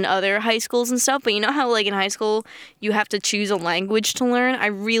happens in other high schools and stuff, but you know how like in high school you have to choose a language to learn? I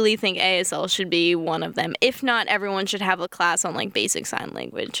really think ASL should be one of them. If not, everyone should have a class on like basic sign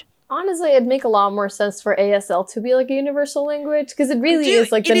language. Honestly, it'd make a lot more sense for ASL to be like a universal language, because it really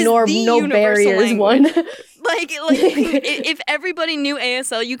is like the norm, no barriers one. Like if everybody knew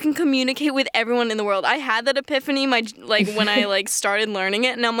ASL, you can communicate with everyone in the world. I had that epiphany when I started learning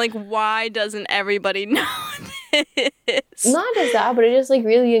it, and I'm like, why doesn't everybody know this? Not just that, but it just like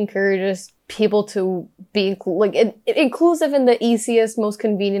really encourages people to be like inclusive in the easiest, most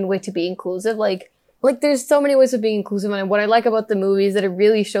convenient way to be inclusive. Like, like, there's so many ways of being inclusive, and what I like about the movie is that it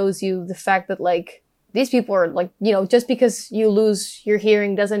really shows you the fact that, like, these people are, like, you know, just because you lose your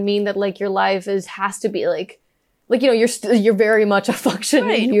hearing doesn't mean that, like, your life has to be, like, you know, you're very much a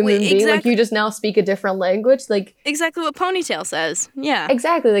functioning human being. Like, you just now speak a different language. Like, exactly what Ponytail says. Yeah.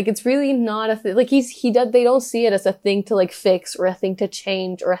 Exactly. Like, it's really not a thing. Like, they don't see it as a thing to, like, fix or a thing to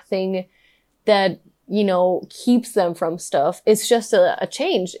change or a thing that, you know, keeps them from stuff. It's just a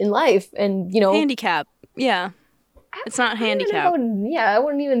change in life. And, you know. Handicap. Yeah. It's not handicap. I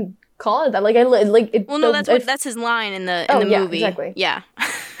wouldn't even call it that. Like, it. Well, no, that's his line in the movie. Exactly. Yeah.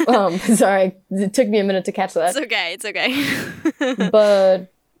 Sorry, it took me a minute to catch that. It's okay.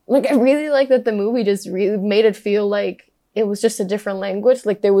 But, like, I really like that the movie just really made it feel like it was just a different language.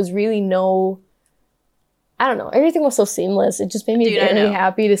 Like, there was really no, I don't know, everything was so seamless. It just made me very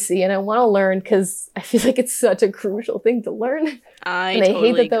happy to see, and I want to learn, because I feel like it's such a crucial thing to learn. I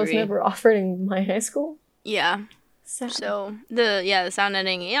hate that was never offered in my high school. Yeah. Sad. So, the sound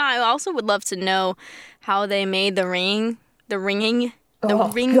editing. Yeah, I also would love to know how they made the ringing.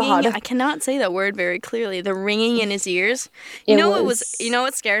 God. I cannot say that word very clearly. The ringing in his ears. You know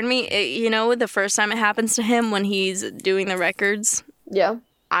what scared me? You know, the first time it happens to him when he's doing the records? Yeah.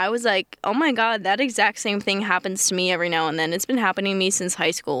 I was like, oh my God, that exact same thing happens to me every now and then. It's been happening to me since high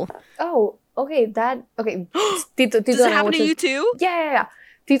school. Oh, okay. Tito, does it happen to you too? Yeah.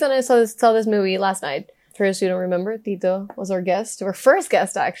 Tito and I saw this movie last night. For those who don't remember, Tito was our guest. Our first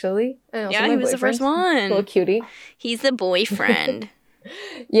guest, actually. Yeah, he was the first one. Little cutie. He's the boyfriend.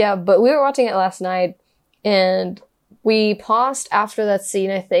 Yeah, but we were watching it last night, and we paused after that scene,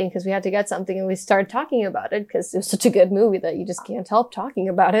 I think, because we had to get something, and we started talking about it, because it was such a good movie that you just can't help talking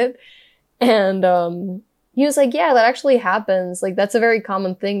about it. And he was like, yeah, that actually happens. Like, that's a very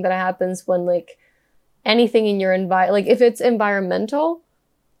common thing that happens when, like, anything in your environment, like, if it's environmental,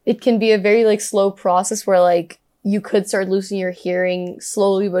 it can be a very, like, slow process where, like, you could start losing your hearing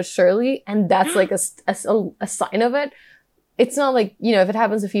slowly but surely, and that's, like, a sign of it. It's not like, you know, if it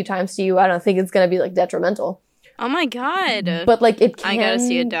happens a few times to you, I don't think it's going to be, like, detrimental. Oh my God. But, like, it can... I gotta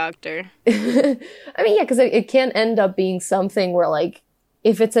see a doctor. I mean, yeah, because it can end up being something where, like,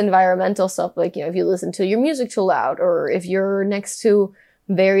 if it's environmental stuff, like, you know, if you listen to your music too loud, or if you're next to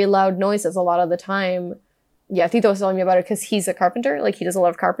very loud noises a lot of the time. Yeah, Tito was telling me about it because he's a carpenter. Like, he does a lot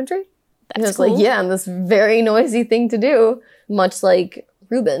of carpentry. That's cool. Like, yeah, and this very noisy thing to do. Much like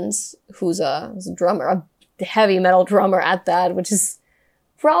Rubens, who's a drummer, a heavy metal drummer at that, which is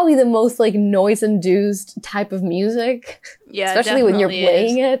probably the most, like, noise-induced type of music. Yeah, especially when you're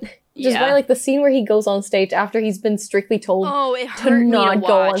playing it. Just by, like, the scene where he goes on stage after he's been strictly told to not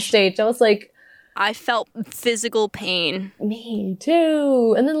go on stage. I was like... I felt physical pain. Me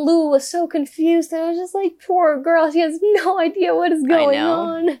too. And then Lou was so confused. I was just like, poor girl. She has no idea what is going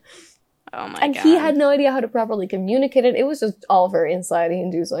on. Oh my God. And he had no idea how to properly communicate it. It was just all very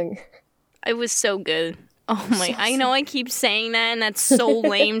anxiety-inducing. It was so good. Oh my, I know I keep saying that, and that's so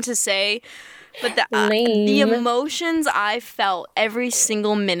lame to say, but the emotions I felt every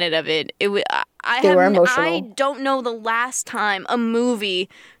single minute of it, they were emotional. I don't know the last time a movie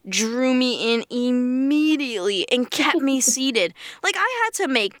drew me in immediately and kept me seated. Like, I had to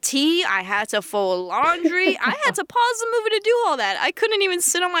make tea, I had to fold laundry, I had to pause the movie to do all that. I couldn't even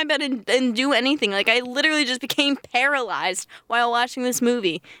sit on my bed and do anything. Like, I literally just became paralyzed while watching this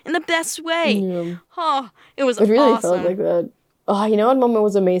movie in the best way. Yeah. Oh, it was awesome. It really felt like that. Oh, you know what moment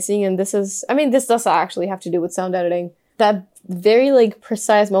was amazing? And this does actually have to do with sound editing. That very, like,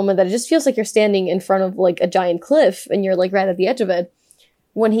 precise moment that it just feels like you're standing in front of, like, a giant cliff and you're, like, right at the edge of it.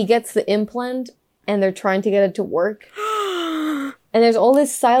 When he gets the implant and they're trying to get it to work. And there's all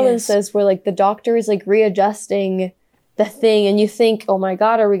these silences where, like, the doctor is, like, readjusting the thing and you think, oh my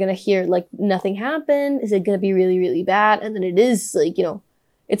God, are we going to hear, like, nothing happen? Is it going to be really, really bad? And then it is, like, you know,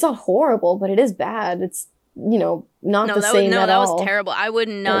 it's not horrible, but it is bad. It's, you know, not the same at all. No, that was terrible. I would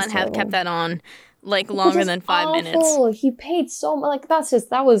not have kept that on, like, longer than 5 minutes. He paid so much. Like,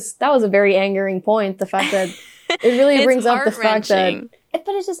 that was a very angering point. The fact that it really brings up the fact that, but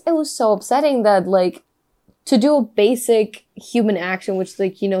it was so upsetting that, like, to do a basic human action, which,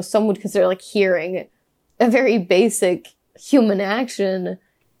 like, you know, some would consider, like, hearing, a very basic human action,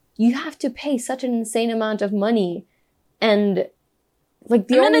 you have to pay such an insane amount of money. And, like,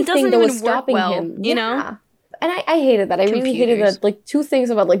 the only thing that was stopping him, you know? And I hated that. I really hated that. Like, two things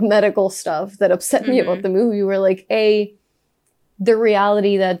about, like, medical stuff that upset me about the movie were, like, the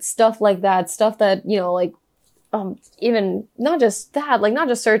reality that stuff like that, stuff that, you know, like, even not just that, like, not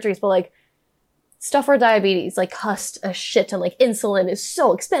just surgeries, but, like, stuff for diabetes, like, cost a shit ton. Like, insulin is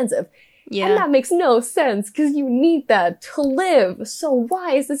so expensive. Yeah. And that makes no sense because you need that to live. So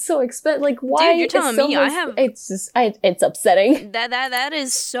why is it so expensive? Like, why? Dude, you're telling me I have... It's just, it's upsetting. That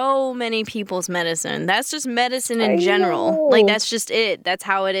is so many people's medicine. That's just medicine in general. Like, that's just it. That's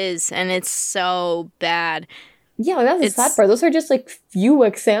how it is. And it's so bad. Yeah, that's the sad part. Those are just like few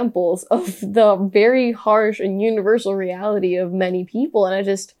examples of the very harsh and universal reality of many people. And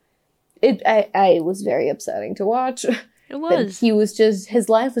I was very upsetting to watch. It was. His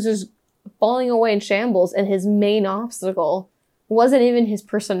life was just falling away in shambles, and his main obstacle wasn't even his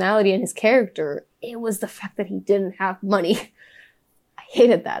personality and his character. It was the fact that he didn't have money. I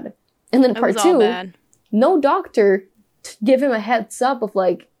hated that. And then part 2, no doctor to give him a heads up of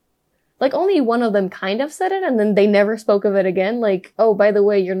like only one of them kind of said it, and then they never spoke of it again. Like, oh, by the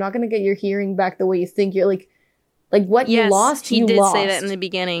way, you're not going to get your hearing back the way you think. You're like what you lost, he did say that in the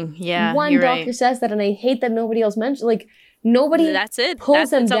beginning. Yeah, one doctor says that, and I hate that nobody else mentioned. Like, nobody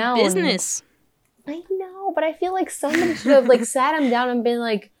pulls him down. It's business. I know, but I feel like somebody should have like sat him down and been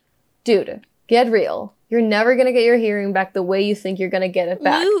like, dude, get real. You're never going to get your hearing back the way you think you're going to get it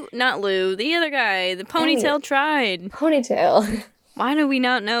back. Not Lou, the other guy, the Ponytail tried. Ponytail. Why do we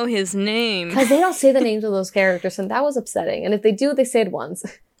not know his name? Because they don't say the names of those characters, and that was upsetting. And if they do, they say it once.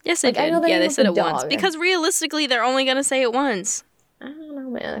 Yes, they did. They said it once. Because realistically, they're only going to say it once. I don't know,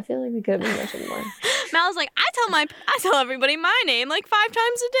 man. I feel like we could have been mentioned more. Mal's like, I tell everybody my name like 5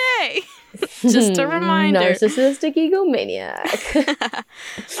 times a day. Just a reminder. Narcissistic egomaniac.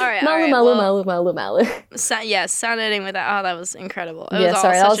 All right. Malu. Sound editing with that. Oh, that was incredible. That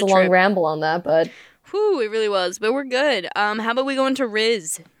was a long ramble on that, but... Whew, it really was. But we're good. How about we go into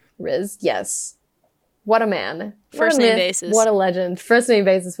Riz? Riz, yes. What a man. First name basis. What a legend. First name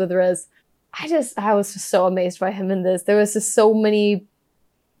basis with Riz. I was just so amazed by him in this. There was just so many,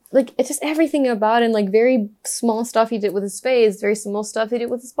 like, it's just everything about him, like, very small stuff he did with his face, very small stuff he did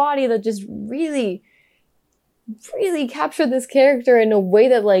with his body that just really, really captured this character in a way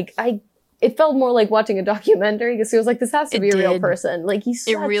that, like, it felt more like watching a documentary, because he was like, this has to be a real person. Like,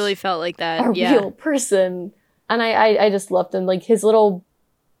 it really felt like that. A real person. And I just loved him. Like, his little,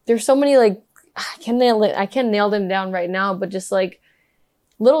 there's so many, like, I can't nail them down right now, but just, like,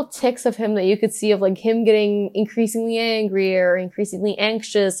 little ticks of him that you could see of like him getting increasingly angry or increasingly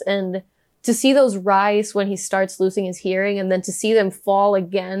anxious, and to see those rise when he starts losing his hearing, and then to see them fall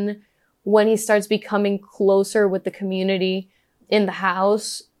again when he starts becoming closer with the community in the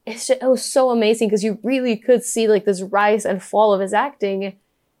house. It was so amazing, because you really could see like this rise and fall of his acting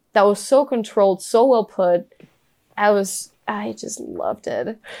that was so controlled, so well put. I just loved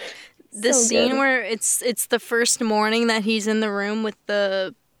it. The scene where it's the first morning that he's in the room with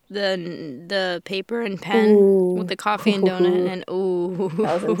the paper and pen with the coffee and donut, and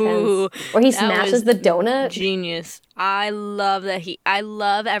that was intense. Where he smashes the donut. Genius. I love that I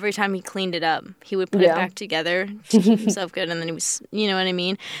love every time he cleaned it up. He would put it back together to keep himself good, and then he was, you know what I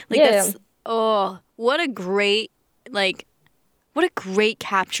mean? Like what a great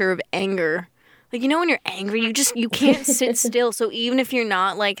capture of anger. Like, you know, when you're angry, you can't sit still. So even if you're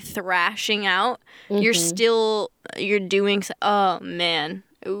not, like, thrashing out, you're doing, oh, man.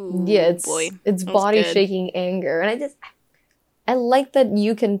 Ooh, yeah, boy. It's body-shaking anger. And I like that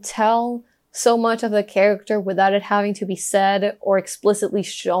you can tell so much of the character without it having to be said or explicitly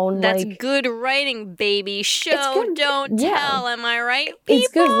shown. That's good writing, baby. Show, don't tell. Am I right, people?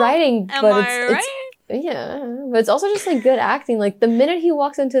 It's good writing, but it's but it's also just like good acting. Like the minute he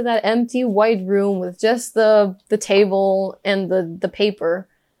walks into that empty white room with just the table and the paper,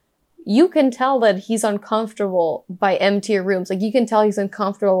 you can tell that he's uncomfortable by emptier rooms. Like you can tell he's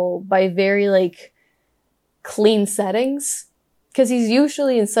uncomfortable by very like clean settings, because he's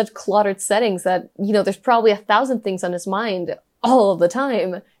usually in such cluttered settings that, you know, there's probably 1,000 things on his mind all of the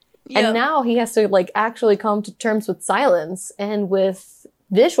time. Yep. And now he has to like actually come to terms with silence and with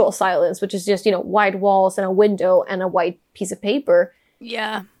visual silence, which is just, you know, white walls and a window and a white piece of paper.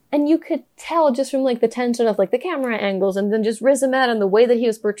 Yeah. And you could tell just from like the tension of like the camera angles, and then just Riz Ahmed and the way that he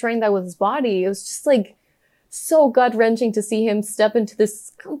was portraying that with his body. It was just like so gut-wrenching to see him step into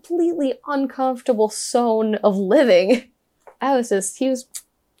this completely uncomfortable zone of living. He was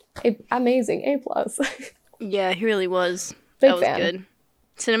amazing. A+. Yeah, he really was. Big that was fan. Good.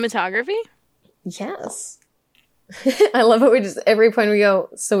 Cinematography? Yes. I love how we just, every point we go,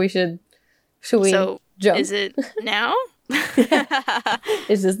 should we jump? Is it now?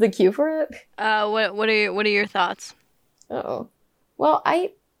 Is this the cue for it? What are your thoughts? Oh, well,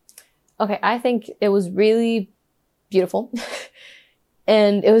 I think it was really beautiful.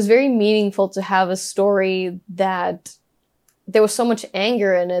 And it was very meaningful to have a story that there was so much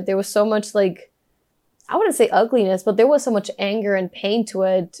anger in it. There was so much like, I wouldn't say ugliness, but there was so much anger and pain to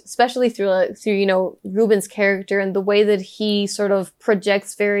it, especially through Ruben's character and the way that he sort of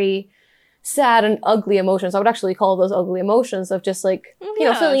projects very sad and ugly emotions. I would actually call those ugly emotions of just like,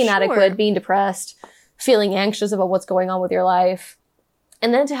 feeling inadequate, being depressed, feeling anxious about what's going on with your life.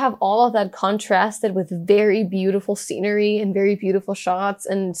 And then to have all of that contrasted with very beautiful scenery and very beautiful shots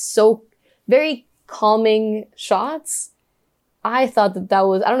and so very calming shots. I thought that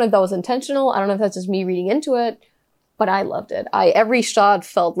was, I don't know if that was intentional. I don't know if that's just me reading into it, but I loved it. Every shot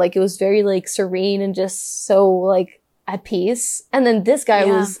felt like it was very like serene and just so like at peace. And then this guy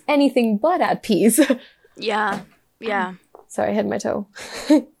was anything but at peace. Yeah. Sorry, I hit my toe.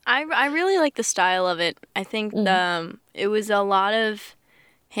 I really like the style of it. I think it was a lot of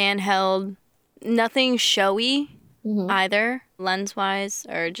handheld, nothing showy either, lens-wise,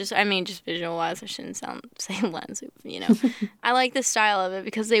 or just visual-wise. I shouldn't say lens, I like the style of it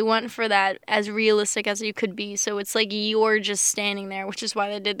because they went for that as realistic as you could be. So it's like you're just standing there, which is why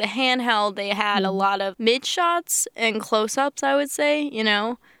they did the handheld. They had a lot of mid-shots and close-ups, I would say,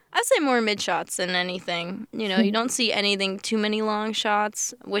 I'd say more mid-shots than anything. You don't see anything too many long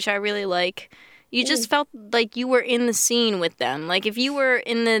shots, which I really like. You just felt like you were in the scene with them. Like if you were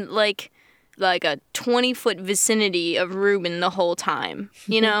in the like a 20-foot vicinity of Ruben the whole time,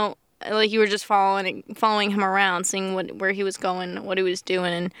 like you were just following him around, seeing where he was going, what he was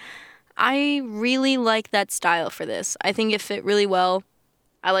doing. And I really like that style for this. I think it fit really well.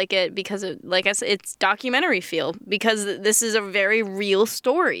 I like it because, like I said, it's documentary feel because this is a very real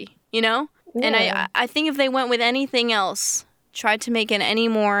story, Yeah. And I think if they went with anything else, tried to make it any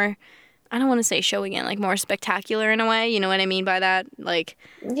more, I don't want to say show again, like more spectacular in a way. You know what I mean by that? Like,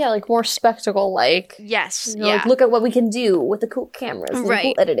 yeah, like more spectacle, like. Yes, like look at what we can do with the cool cameras and the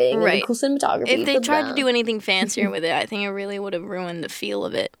cool editing and the cool cinematography. If they tried to do anything fancier with it, I think it really would have ruined the feel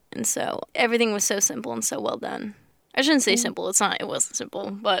of it. And so everything was so simple and so well done. I shouldn't say simple. It wasn't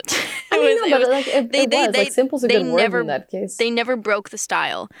simple, but simple's a good word in that case. They never broke the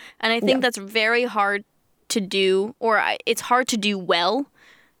style. And I think that's very hard to do, or it's hard to do well.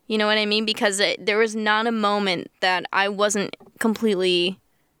 You know what I mean? Because there was not a moment that I wasn't completely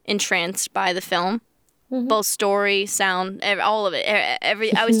entranced by the film. Both story, sound, all of it.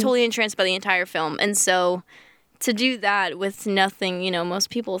 I was totally entranced by the entire film. And so to do that with nothing, most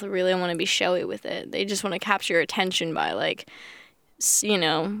people really want to be showy with it. They just want to capture your attention by like,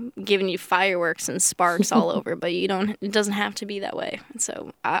 giving you fireworks and sparks all over. But it doesn't have to be that way. And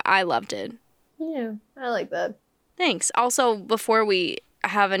so I loved it. Yeah, I like that. Thanks. Also, before we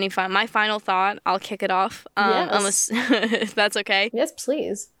have any my final thought, I'll kick it off. Unless if that's okay. Yes,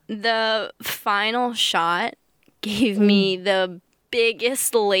 please. The final shot gave me the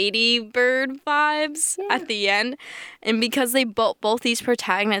biggest ladybird vibes at the end, and because they both these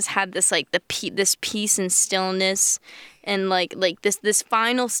protagonists had this like this peace and stillness, and like this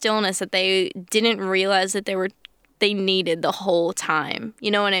final stillness that they didn't realize that they needed the whole time.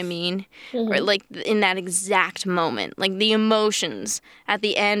 You know what I mean? Or like in that exact moment, like the emotions at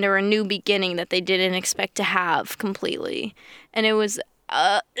the end are a new beginning that they didn't expect to have completely. And it was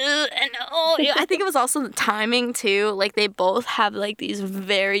I think it was also the timing too. Like they both have like these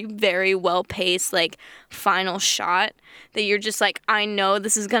very, very well paced like final shot that you're just like, I know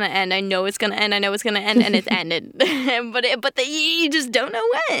this is gonna end. I know it's gonna end. I know it's gonna end, and it's ended. but you just don't know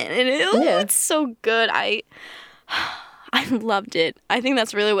when. And it's so good. I loved it. I think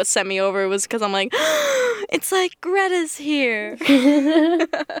that's really what sent me over, was because I'm like, it's like Greta's here.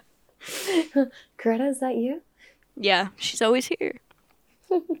 Greta, is that you? Yeah, she's always here.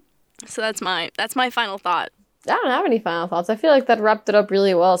 So that's my final thought. I don't have any final thoughts. I feel like that wrapped it up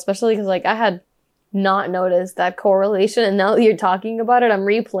really well, especially because like I had not noticed that correlation, and now that you're talking about it, I'm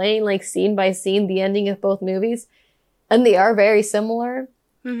replaying like scene by scene the ending of both movies, and they are very similar,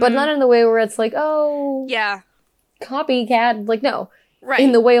 but not in the way where it's like, oh, yeah, copycat. Like, no, right,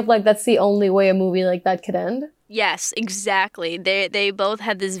 in the way of like that's the only way a movie like that could end. Yes, exactly. They both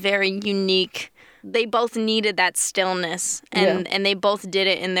had this very unique. They both needed that stillness, and they both did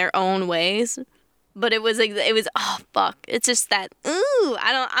it in their own ways. But it was oh fuck! It's just that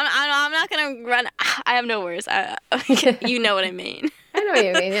I'm not gonna run. I have no words. You know what I mean. I know what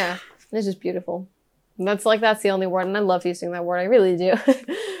you mean. Yeah, it's just beautiful. That's the only word, and I love using that word. I really do.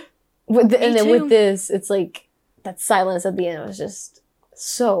 With this, it's like that silence at the end was just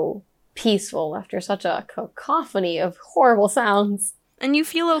so peaceful after such a cacophony of horrible sounds. And you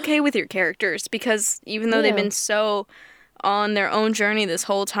feel okay with your characters because even though they've been so on their own journey this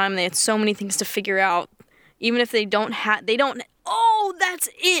whole time, they had so many things to figure out. Even if they don't, oh, that's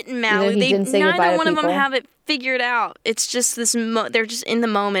it, Maui. Neither one of them have it figured out. It's just this, they're just in the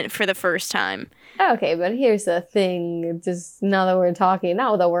moment for the first time. Okay, but here's the thing, just now that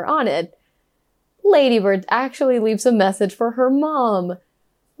we're on it, Lady Bird actually leaves a message for her mom.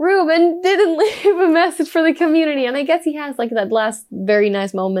 Ruben didn't leave a message for the community, and I guess he has, like, that last very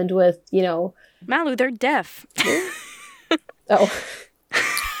nice moment with, you know... Malu, they're deaf. Oh.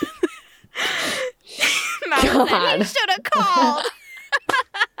 Malu said you should have called.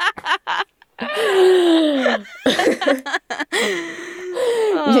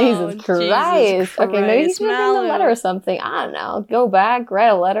 Jesus Christ. Okay, maybe he should have written a letter or something. I don't know. Go back, write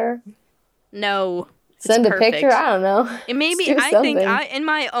a letter. No. Send a picture. I don't know. It maybe I think in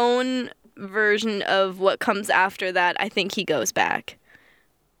my own version of what comes after that, I think he goes back.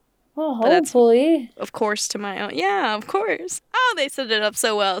 Well, hopefully. Of course, to my own. Yeah, of course. Oh, they set it up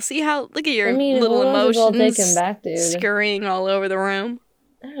so well. See how? Look at your little emotions take him back, dude. Scurrying all over the room.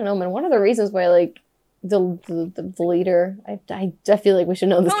 I don't know, man. One of the reasons why, like, the leader, I feel like we should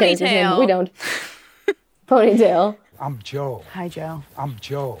know this character's name, but we don't. Ponytail. I'm Joe. Hi, Joe. I'm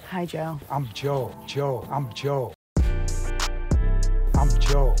Joe. Hi, Joe. I'm Joe. Joe. I'm Joe. I'm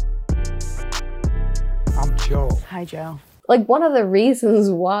Joe. I'm Joe. Hi, Joe. Like, one of the reasons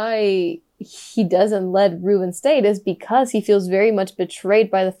why he doesn't let Ruben stay is because he feels very much betrayed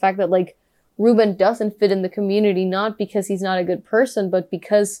by the fact that, like, Ruben doesn't fit in the community, not because he's not a good person, but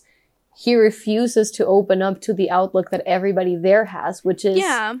because he refuses to open up to the outlook that everybody there has, which is,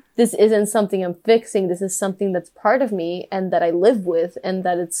 this isn't something I'm fixing, this is something that's part of me and that I live with, and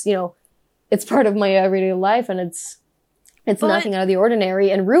that it's, you know, it's part of my everyday life, and it's nothing out of the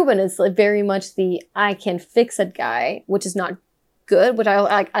ordinary. And Ruben is, like, very much the I can fix it guy, which is not good, which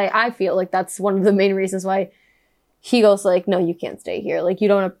I feel like that's one of the main reasons why he goes, like, no, you can't stay here. Like, you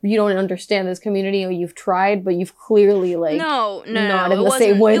don't understand this community, or you've tried, but you've clearly, like, not in the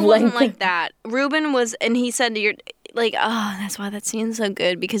same wavelength. It wasn't like that. Ruben was, and he said, you're, like, oh, that's why that scene's so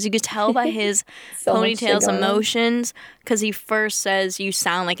good, because you could tell by his Ponytail's emotions, because he first says, you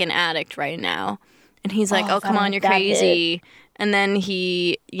sound like an addict right now. And he's like, oh come on, you're crazy. And then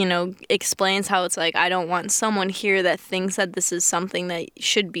he, you know, explains how it's like, I don't want someone here that thinks that this is something that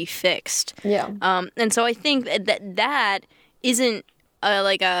should be fixed. Yeah. And so I think that isn't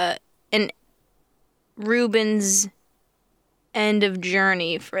an Ruben's end of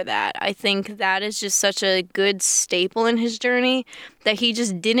journey for that. I think that is just such a good staple in his journey that he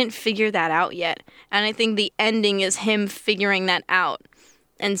just didn't figure that out yet. And I think the ending is him figuring that out.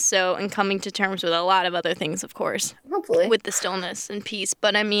 And coming to terms with a lot of other things, of course. Hopefully. With the stillness and peace.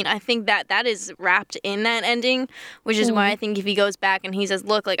 But, I mean, I think that is wrapped in that ending, which is why I think if he goes back and he says,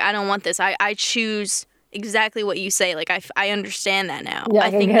 look, like, I don't want this. I choose exactly what you say. Like, I understand that now. Yeah,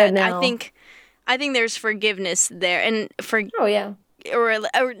 I think there's forgiveness there. And oh, yeah.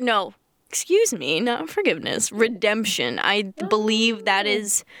 Or no, excuse me, not forgiveness. Redemption. I believe that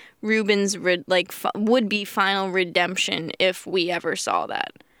is Ruben's would-be final redemption if we ever saw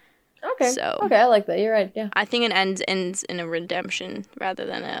that. Okay. Okay, I like that. You're right. Yeah. I think it ends in a redemption rather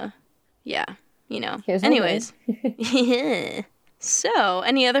than a, you know. Here's anyways. So,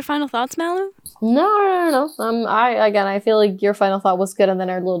 any other final thoughts, Malu? No. I feel like your final thought was good, and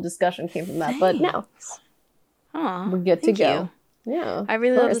then our little discussion came from that. Thanks. But no. Aw, we're good to go. You. Yeah. I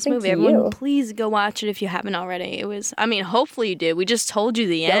really love this movie. Everyone, please go watch it if you haven't already. It was, I mean, hopefully you did. We just told you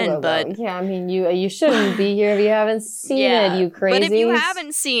the end, but... Yeah, I mean, you shouldn't be here if you haven't seen it, you crazies. But if you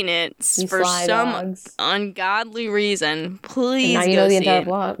haven't seen it, for some ungodly reason, please go see it. Now you know the entire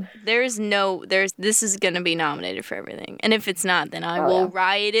plot. This is going to be nominated for everything. And if it's not, then I will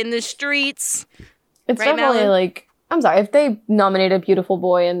riot in the streets. It's definitely like... I'm sorry, if they nominated Beautiful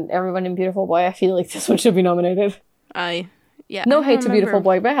Boy and everyone in Beautiful Boy, I feel like this one should be nominated. Yeah, no hate to Beautiful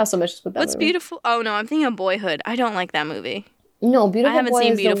Boy, but I have so much with that What's movie. Beautiful? Oh, no, I'm thinking of Boyhood. I don't like that movie. No, Beautiful Boy I haven't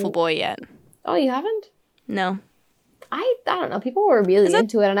seen Beautiful Boy yet. Oh, you haven't? No. I don't know. People were really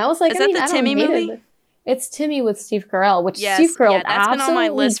into it, and I was like, is that the Timmy movie? It's Timmy with Steve Carell, which Steve Carell that's been on my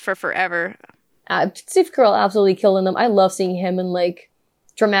list for forever. Steve Carell absolutely killing them. I love seeing him in, like,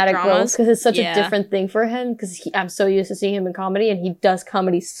 dramatic roles, because it's such a different thing for him, because I'm so used to seeing him in comedy, and he does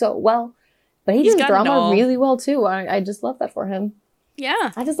comedy so well. But he does drama really well, too. I just love that for him.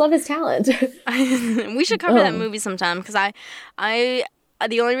 Yeah. I just love his talent. We should cover that movie sometime, because I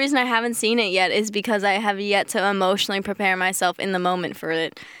the only reason I haven't seen it yet is because I have yet to emotionally prepare myself in the moment for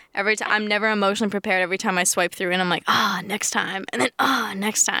it. Every time, I'm never emotionally prepared every time I swipe through, and I'm like, next time, and then,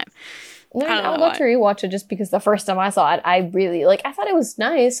 next time. I would love to rewatch it, just because the first time I saw it, I really, like, I thought it was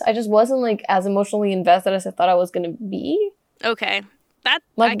nice. I just wasn't, like, as emotionally invested as I thought I was going to be. Okay.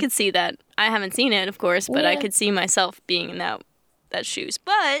 I could see that. I haven't seen it, of course, but I could see myself being in that that shoes.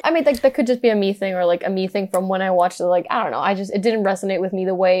 But I mean, like, that could just be a me thing, or like a me thing from when I watched it. Like, I don't know. It didn't resonate with me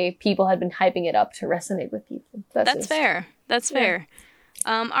the way people had been hyping it up to resonate with people. That's fair. That's fair.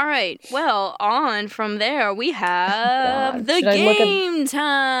 All right. Well, on from there, we have the game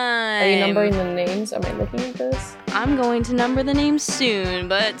time. Are you numbering the names? Am I looking at this? I'm going to number the names soon,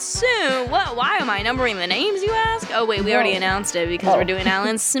 but soon. What? Why am I numbering the names, you ask? Oh, wait, we already announced it because we're doing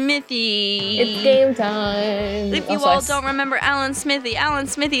Alan Smithy. It's game time. If you all don't remember Alan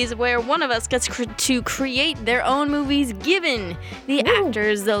Smithy is where one of us gets to create their own movies given the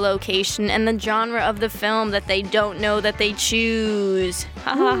actors, the location, and the genre of the film that they don't know that they choose.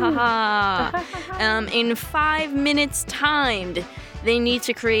 Ha ha ha ha. In 5 minutes timed. They need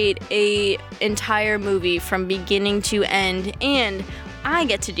to create a entire movie from beginning to end, and I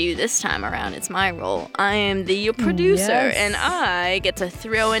get to do this time around. It's my role. I am the producer, and I get to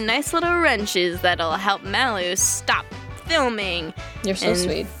throw in nice little wrenches that'll help Malu stop filming. You're so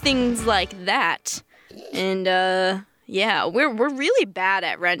sweet. Things like that. And yeah, we're really bad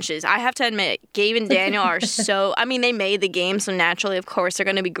at wrenches. I have to admit, Gabe and Daniel are so... I mean, they made the game, so naturally, of course, they're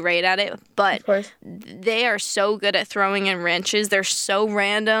going to be great at it. But they are so good at throwing in wrenches. They're so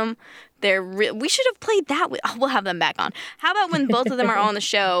random. We should have played that. We'll have them back on. How about when both of them are on the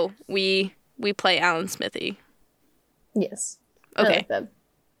show, we play Alan Smithy? Yes. Okay. I like that.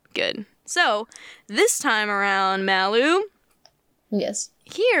 Good. So, this time around, Malu. Yes.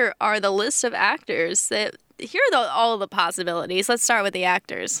 Here are the list of actors that... Here are all the possibilities. Let's start with the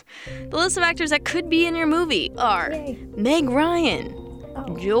actors. The list of actors that could be in your movie are Meg Ryan,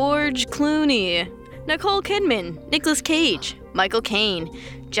 George Clooney, Nicole Kidman, Nicolas Cage, Michael Caine,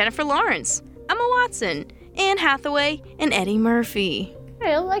 Jennifer Lawrence, Emma Watson, Anne Hathaway, and Eddie Murphy.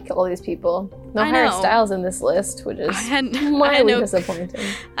 I like all these people. No Harry Styles in this list, which is mildly disappointing.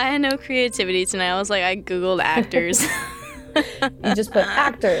 I had no creativity tonight. I was like, I Googled actors. You just put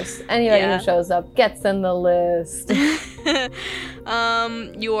actors. Anybody who shows up gets in the list.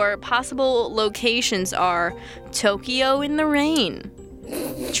 Your possible locations are Tokyo in the rain,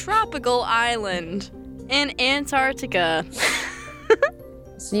 Tropical Island, and Antarctica.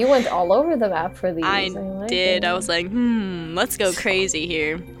 So you went all over the map for these. I did. I was like, let's go crazy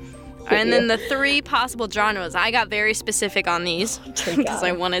here. And then the 3 possible genres. I got very specific on these because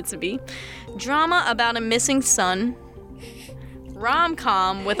I wanted to be. Drama about a missing son.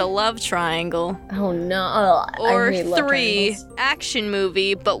 Rom-com with a love triangle. Oh no. Or 3, action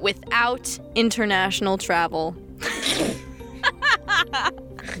movie but without international travel.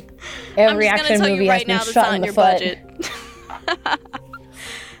 Every action movie has been shot in the budget.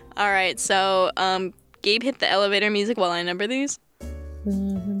 All right, so Gabe hit the elevator music while I number these.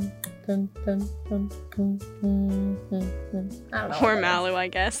 Or Malu, I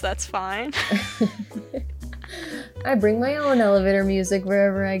guess. That's fine. I bring my own elevator music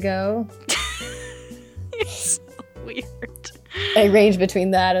wherever I go. You're so weird. I range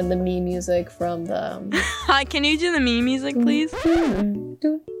between that and the me music from the... Hi, can you do the me music, please? I'm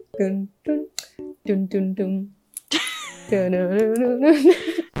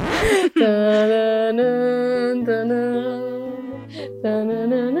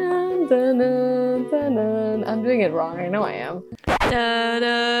doing it wrong. I know I am.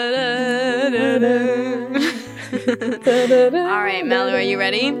 Alright, Malu, are you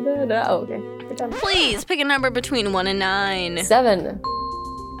ready? Oh, okay. Please pick a number between 1 and 9. 7.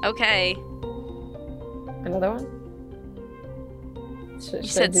 Okay. Another one? You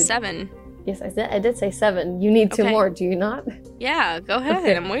said 7. Yes, I did say 7. You need 2 more, do you not? Yeah, go ahead.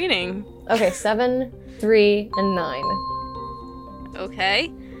 Okay. I'm waiting. Okay, 7, 3, and 9. Okay.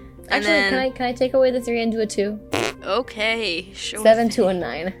 And actually, then... can I take away the 3 and do a 2? Okay, sure. 7, 2, and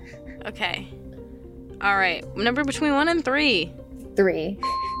 9. Okay. Alright, number between 1 and 3. 3.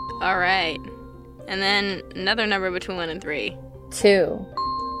 Alright. And then another number between 1 and 3. 2.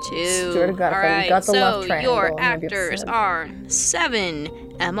 2. Swear to God, alright, got the so left triangle, your actors are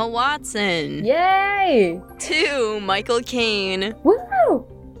 7, Emma Watson. Yay! 2, Michael Caine. Woo!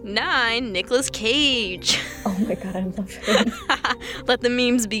 9, Nicolas Cage. Oh my God, I love him. Let the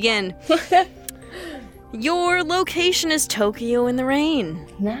memes begin. Your location is Tokyo in the rain.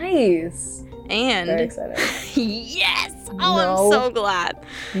 Nice. And very excited. Yes! Oh, no. I'm so glad.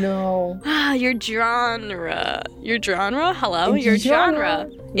 No. Your genre. Your genre? Hello? Your genre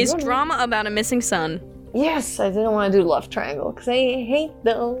is drama about a missing son. Yes, I didn't want to do love triangle because I hate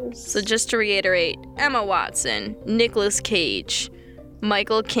those. So just to reiterate, Emma Watson, Nicolas Cage,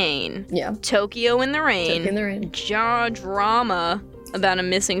 Michael Caine, Tokyo in the Rain, drama about a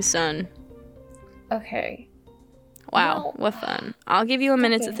missing son. Okay. Wow, what fun. I'll give you a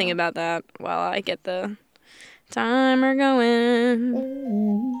minute to think about that while I get the Timer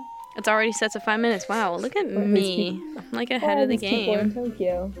going. It's already set to 5 minutes. Wow, look at me. I'm like ahead of the game. In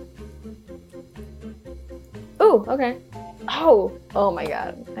Tokyo. Oh, okay. Oh my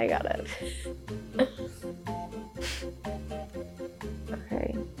god. I got it.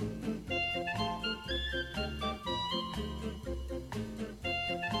 Okay.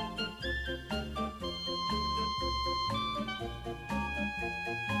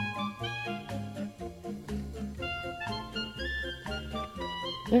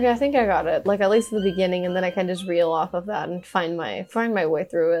 Okay, I think I got it. Like, at least at the beginning, and then I can just reel off of that and find my way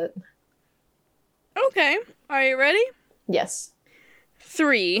through it. Okay. Are you ready? Yes.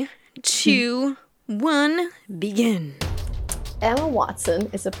 3, 2, 1, begin. Emma Watson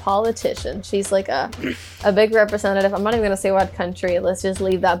is a politician. She's like a big representative. I'm not even gonna say what country. Let's just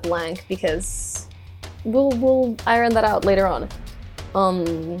leave that blank because we'll iron that out later on.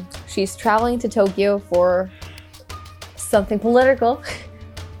 She's traveling to Tokyo for something political.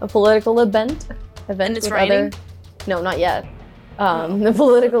 A political event. And it's with raining? No, not yet. The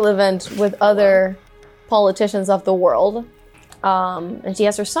political event with other politicians of the world. And she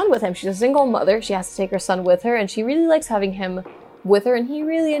has her son with him. She's a single mother. She has to take her son with her, and she really likes having him with her, and he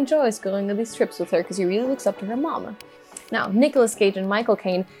really enjoys going on these trips with her because he really looks up to her mom. Now, Nicolas Cage and Michael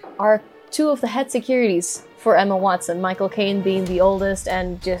Caine are two of the head securities for Emma Watson. Michael Caine, being the oldest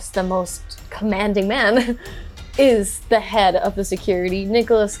and just the most commanding man, is the head of the security.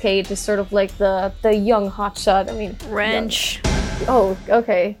 Nicolas Cage is sort of like the young hotshot. I mean, wrench. Oh,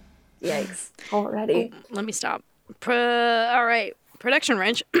 okay. Yikes. Already. Oh, let me stop. All right. Production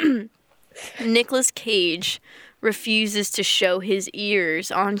wrench. Nicolas Cage refuses to show his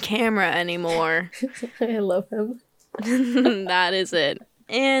ears on camera anymore. I love him. That is it.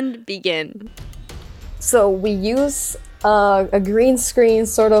 And begin. So we use a green screen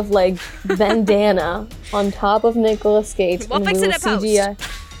sort of like bandana on top of Nicolas Cage. We'll fix it in CGI.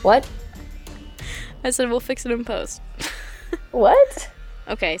 post. What? I said we'll fix it in post. What?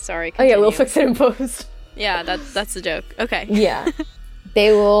 Okay, sorry. Continue. Oh yeah, we'll fix it in post. Yeah, that's the joke. Okay. Yeah.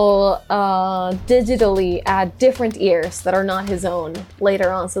 They will digitally add different ears that are not his own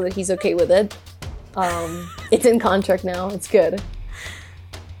later on so that he's okay with it. It's in contract now. It's good.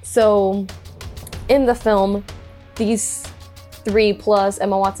 So, in the film, these 3 plus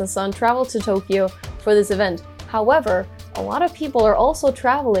Emma Watson's son travel to Tokyo for this event. However, a lot of people are also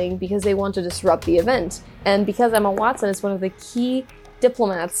traveling because they want to disrupt the event. And because Emma Watson is one of the key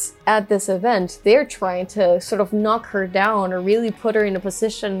diplomats at this event, they're trying to sort of knock her down or really put her in a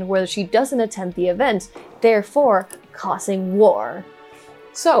position where she doesn't attend the event, therefore causing war.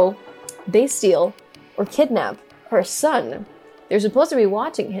 So, they steal or kidnap her son. They're supposed to be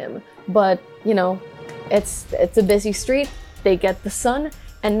watching him, but, you know, it's a busy street, they get the son,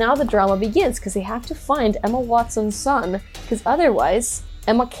 and now the drama begins because they have to find Emma Watson's son, because otherwise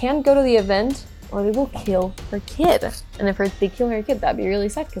Emma can't go to the event or they will kill her kid. And if they kill her kid, that'd be really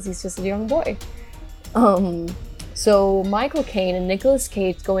sad because he's just a young boy. So Michael Caine and Nicolas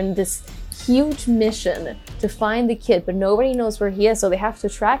Cage go in this huge mission to find the kid, but nobody knows where he is, so they have to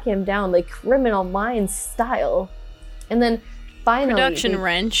track him down like Criminal Minds style. And then finally... Production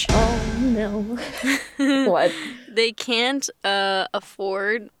wrench. Oh no. What? They can't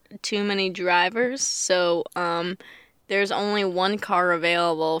afford too many drivers, so there's only 1 car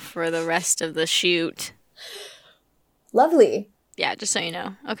available for the rest of the shoot. Lovely. Yeah, just so you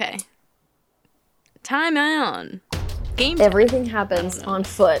know. Okay. Time on. Game time. Everything happens on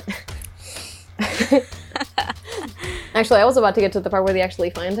foot. Actually, I was about to get to the part where they actually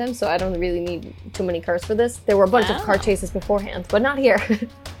find him, so I don't really need too many cars for this. There were a bunch of car chases beforehand, but not here.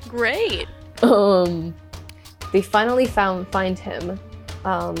 Great. They finally find him,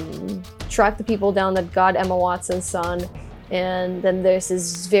 track the people down that got Emma Watson's son, and then there's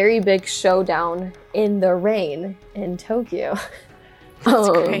this very big showdown in the rain in Tokyo. That's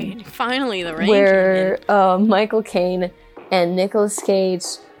great. Finally, the rain. Where Michael Caine and Nicolas Cage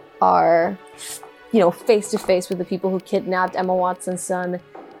are, face to face with the people who kidnapped Emma Watson's son,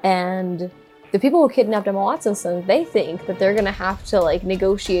 and the people who kidnapped Emma Watson's son, they think that they're gonna have to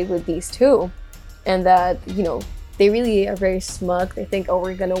negotiate with these two, and that they really are very smug. They think, oh,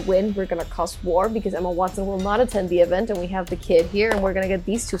 we're gonna win, we're gonna cause war because Emma Watson will not attend the event, and we have the kid here, and we're gonna get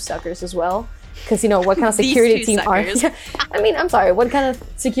these 2 suckers as well. Because what kind of security team are? I mean, I'm sorry. What kind of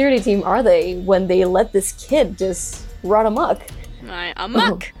security team are they when they let this kid just run amok?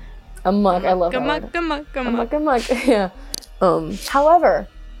 Amok. Amok. I love that word. Amok. Yeah. However,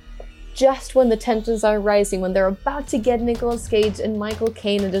 just when the tensions are rising, when they're about to get Nicolas Cage and Michael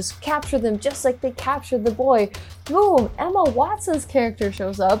Caine and just capture them just like they captured the boy, boom, Emma Watson's character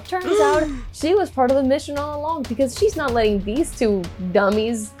shows up. Turns out she was part of the mission all along because she's not letting these two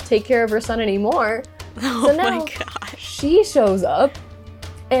dummies take care of her son anymore. So now she shows up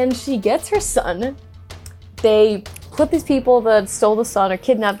and she gets her son. They put these people that stole the son or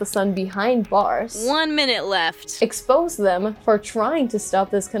kidnapped the son behind bars. 1 minute left. Expose them for trying to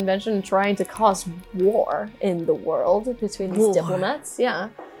stop this convention and trying to cause war in the world between these diplomats. Yeah.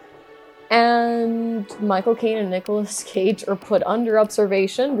 And Michael Caine and Nicolas Cage are put under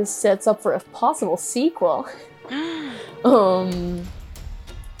observation. This sets up for a possible sequel.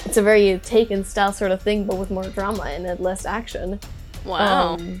 It's a very Taken style sort of thing, but with more drama and less action.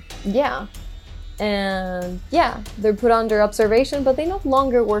 Wow. Yeah. And yeah, they're put under observation, but they no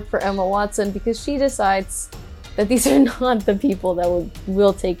longer work for Emma Watson because she decides that these are not the people that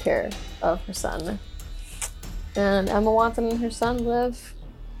will take care of her son. And Emma Watson and her son live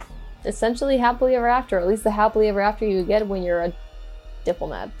essentially happily ever after, or at least the happily ever after you get when you're a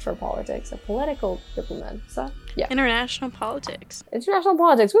diplomat for politics, a political diplomat. So, yeah. International politics. International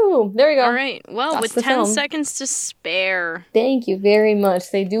politics. Woo! There you go. All right. Well, that's with 10 seconds to spare. Thank you very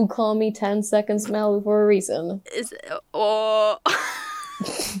much. They do call me 10 Seconds Malu for a reason.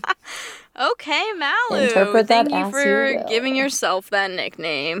 Okay, Malu. Interpret that Thank you for giving yourself that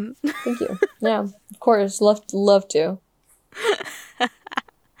nickname. Thank you. Yeah, of course. Love to.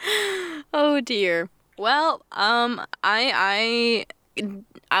 Oh dear. Well, I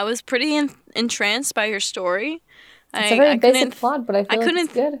was pretty entranced by your story. It's a very basic plot, but I feel like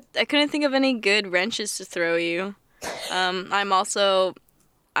it's good. I couldn't think of any good wrenches to throw you. I'm also,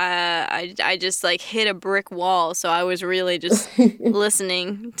 I just like hit a brick wall, so I was really just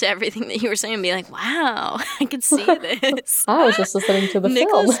listening to everything that you were saying and being like, wow, I can see this. I was just listening to the film.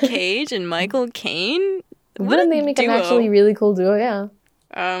 Nicolas Cage and Michael Caine? Wouldn't they make an actually really cool duo? Yeah.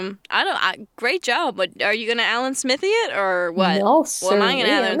 Great job, but are you gonna Alan Smithy it or what? No, sir. Well, am I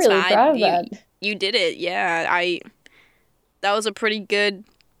gonna Alan I'm really proud of that. You did it, yeah. That was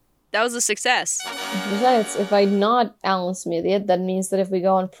a success. Besides, if I not Alan Smithy it, that means that if we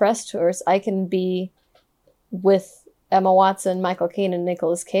go on press tours, I can be with Emma Watson, Michael Caine, and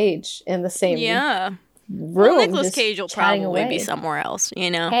Nicolas Cage in the same room. Well, Nicolas Cage will probably be somewhere else, you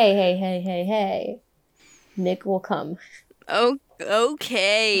know? Hey. Nick will come. Oh,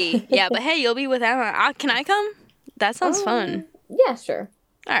 okay. Yeah, but hey, you'll be with Emma. Can I come? That sounds fun. Yeah, sure.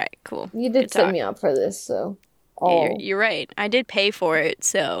 All right, cool. You did set me up for this, so... Yeah, you're right. I did pay for it,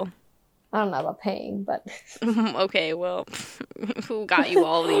 so... I don't know about paying, but... Okay, well, who got you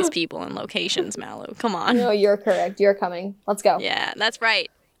all these people and locations, Malu? Come on. No, you're correct. You're coming. Let's go. Yeah, that's right.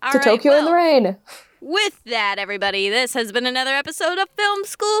 All to right, Tokyo in the rain. With that, everybody, this has been another episode of Film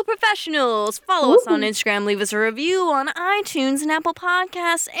School Professionals. Follow us on Instagram, leave us a review on iTunes and Apple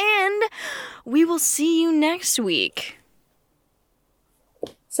Podcasts, and we will see you next week.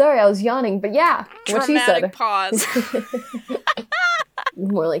 Sorry, I was yawning, but yeah, what she said. Dramatic pause.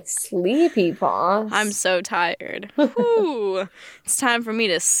 More like sleepy pause. I'm so tired. Whew. It's time for me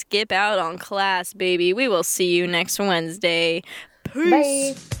to skip out on class, baby. We will see you next Wednesday.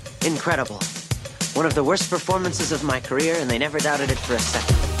 Peace. Bye. Incredible. One of the worst performances of my career, and they never doubted it for a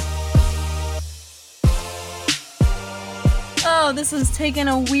second. Oh, this has taken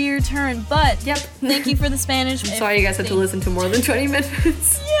a weird turn, but yep. Thank you for the Spanish. I'm sorry you guys had to listen to more than 20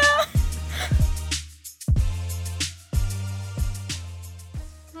 minutes. Yeah.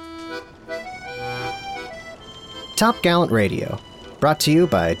 Top Gallant Radio, brought to you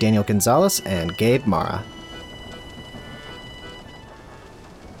by Daniel Gonzalez and Gabe Mara.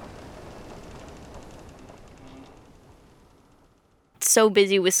 So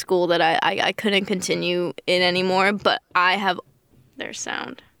busy with school that I couldn't continue it anymore, but I have their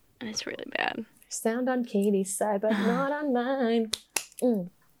sound, and it's really bad. Sound on Katie's side, but not on mine.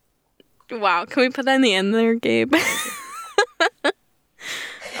 Wow, can we put that in the end there, Gabe?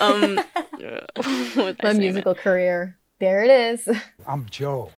 My musical career. There it is. I'm Joe.